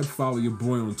subscribe. Follow your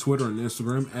boy on Twitter and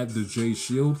Instagram at the J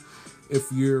Shield.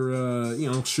 If you're,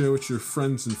 share with your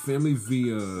friends and family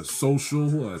via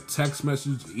social, text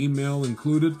message, email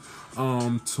included.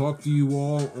 Talk to you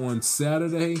all on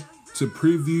Saturday to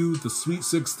preview the Sweet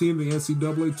 16 of the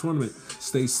NCAA tournament.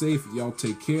 Stay safe. Y'all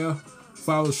take care.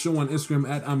 Follow the show on Instagram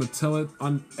at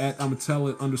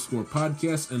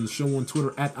 @I'mATellIt_podcast and the show on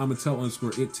Twitter at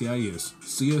 @I'mATell_ITIS.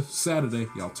 See you Saturday.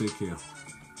 Y'all take care.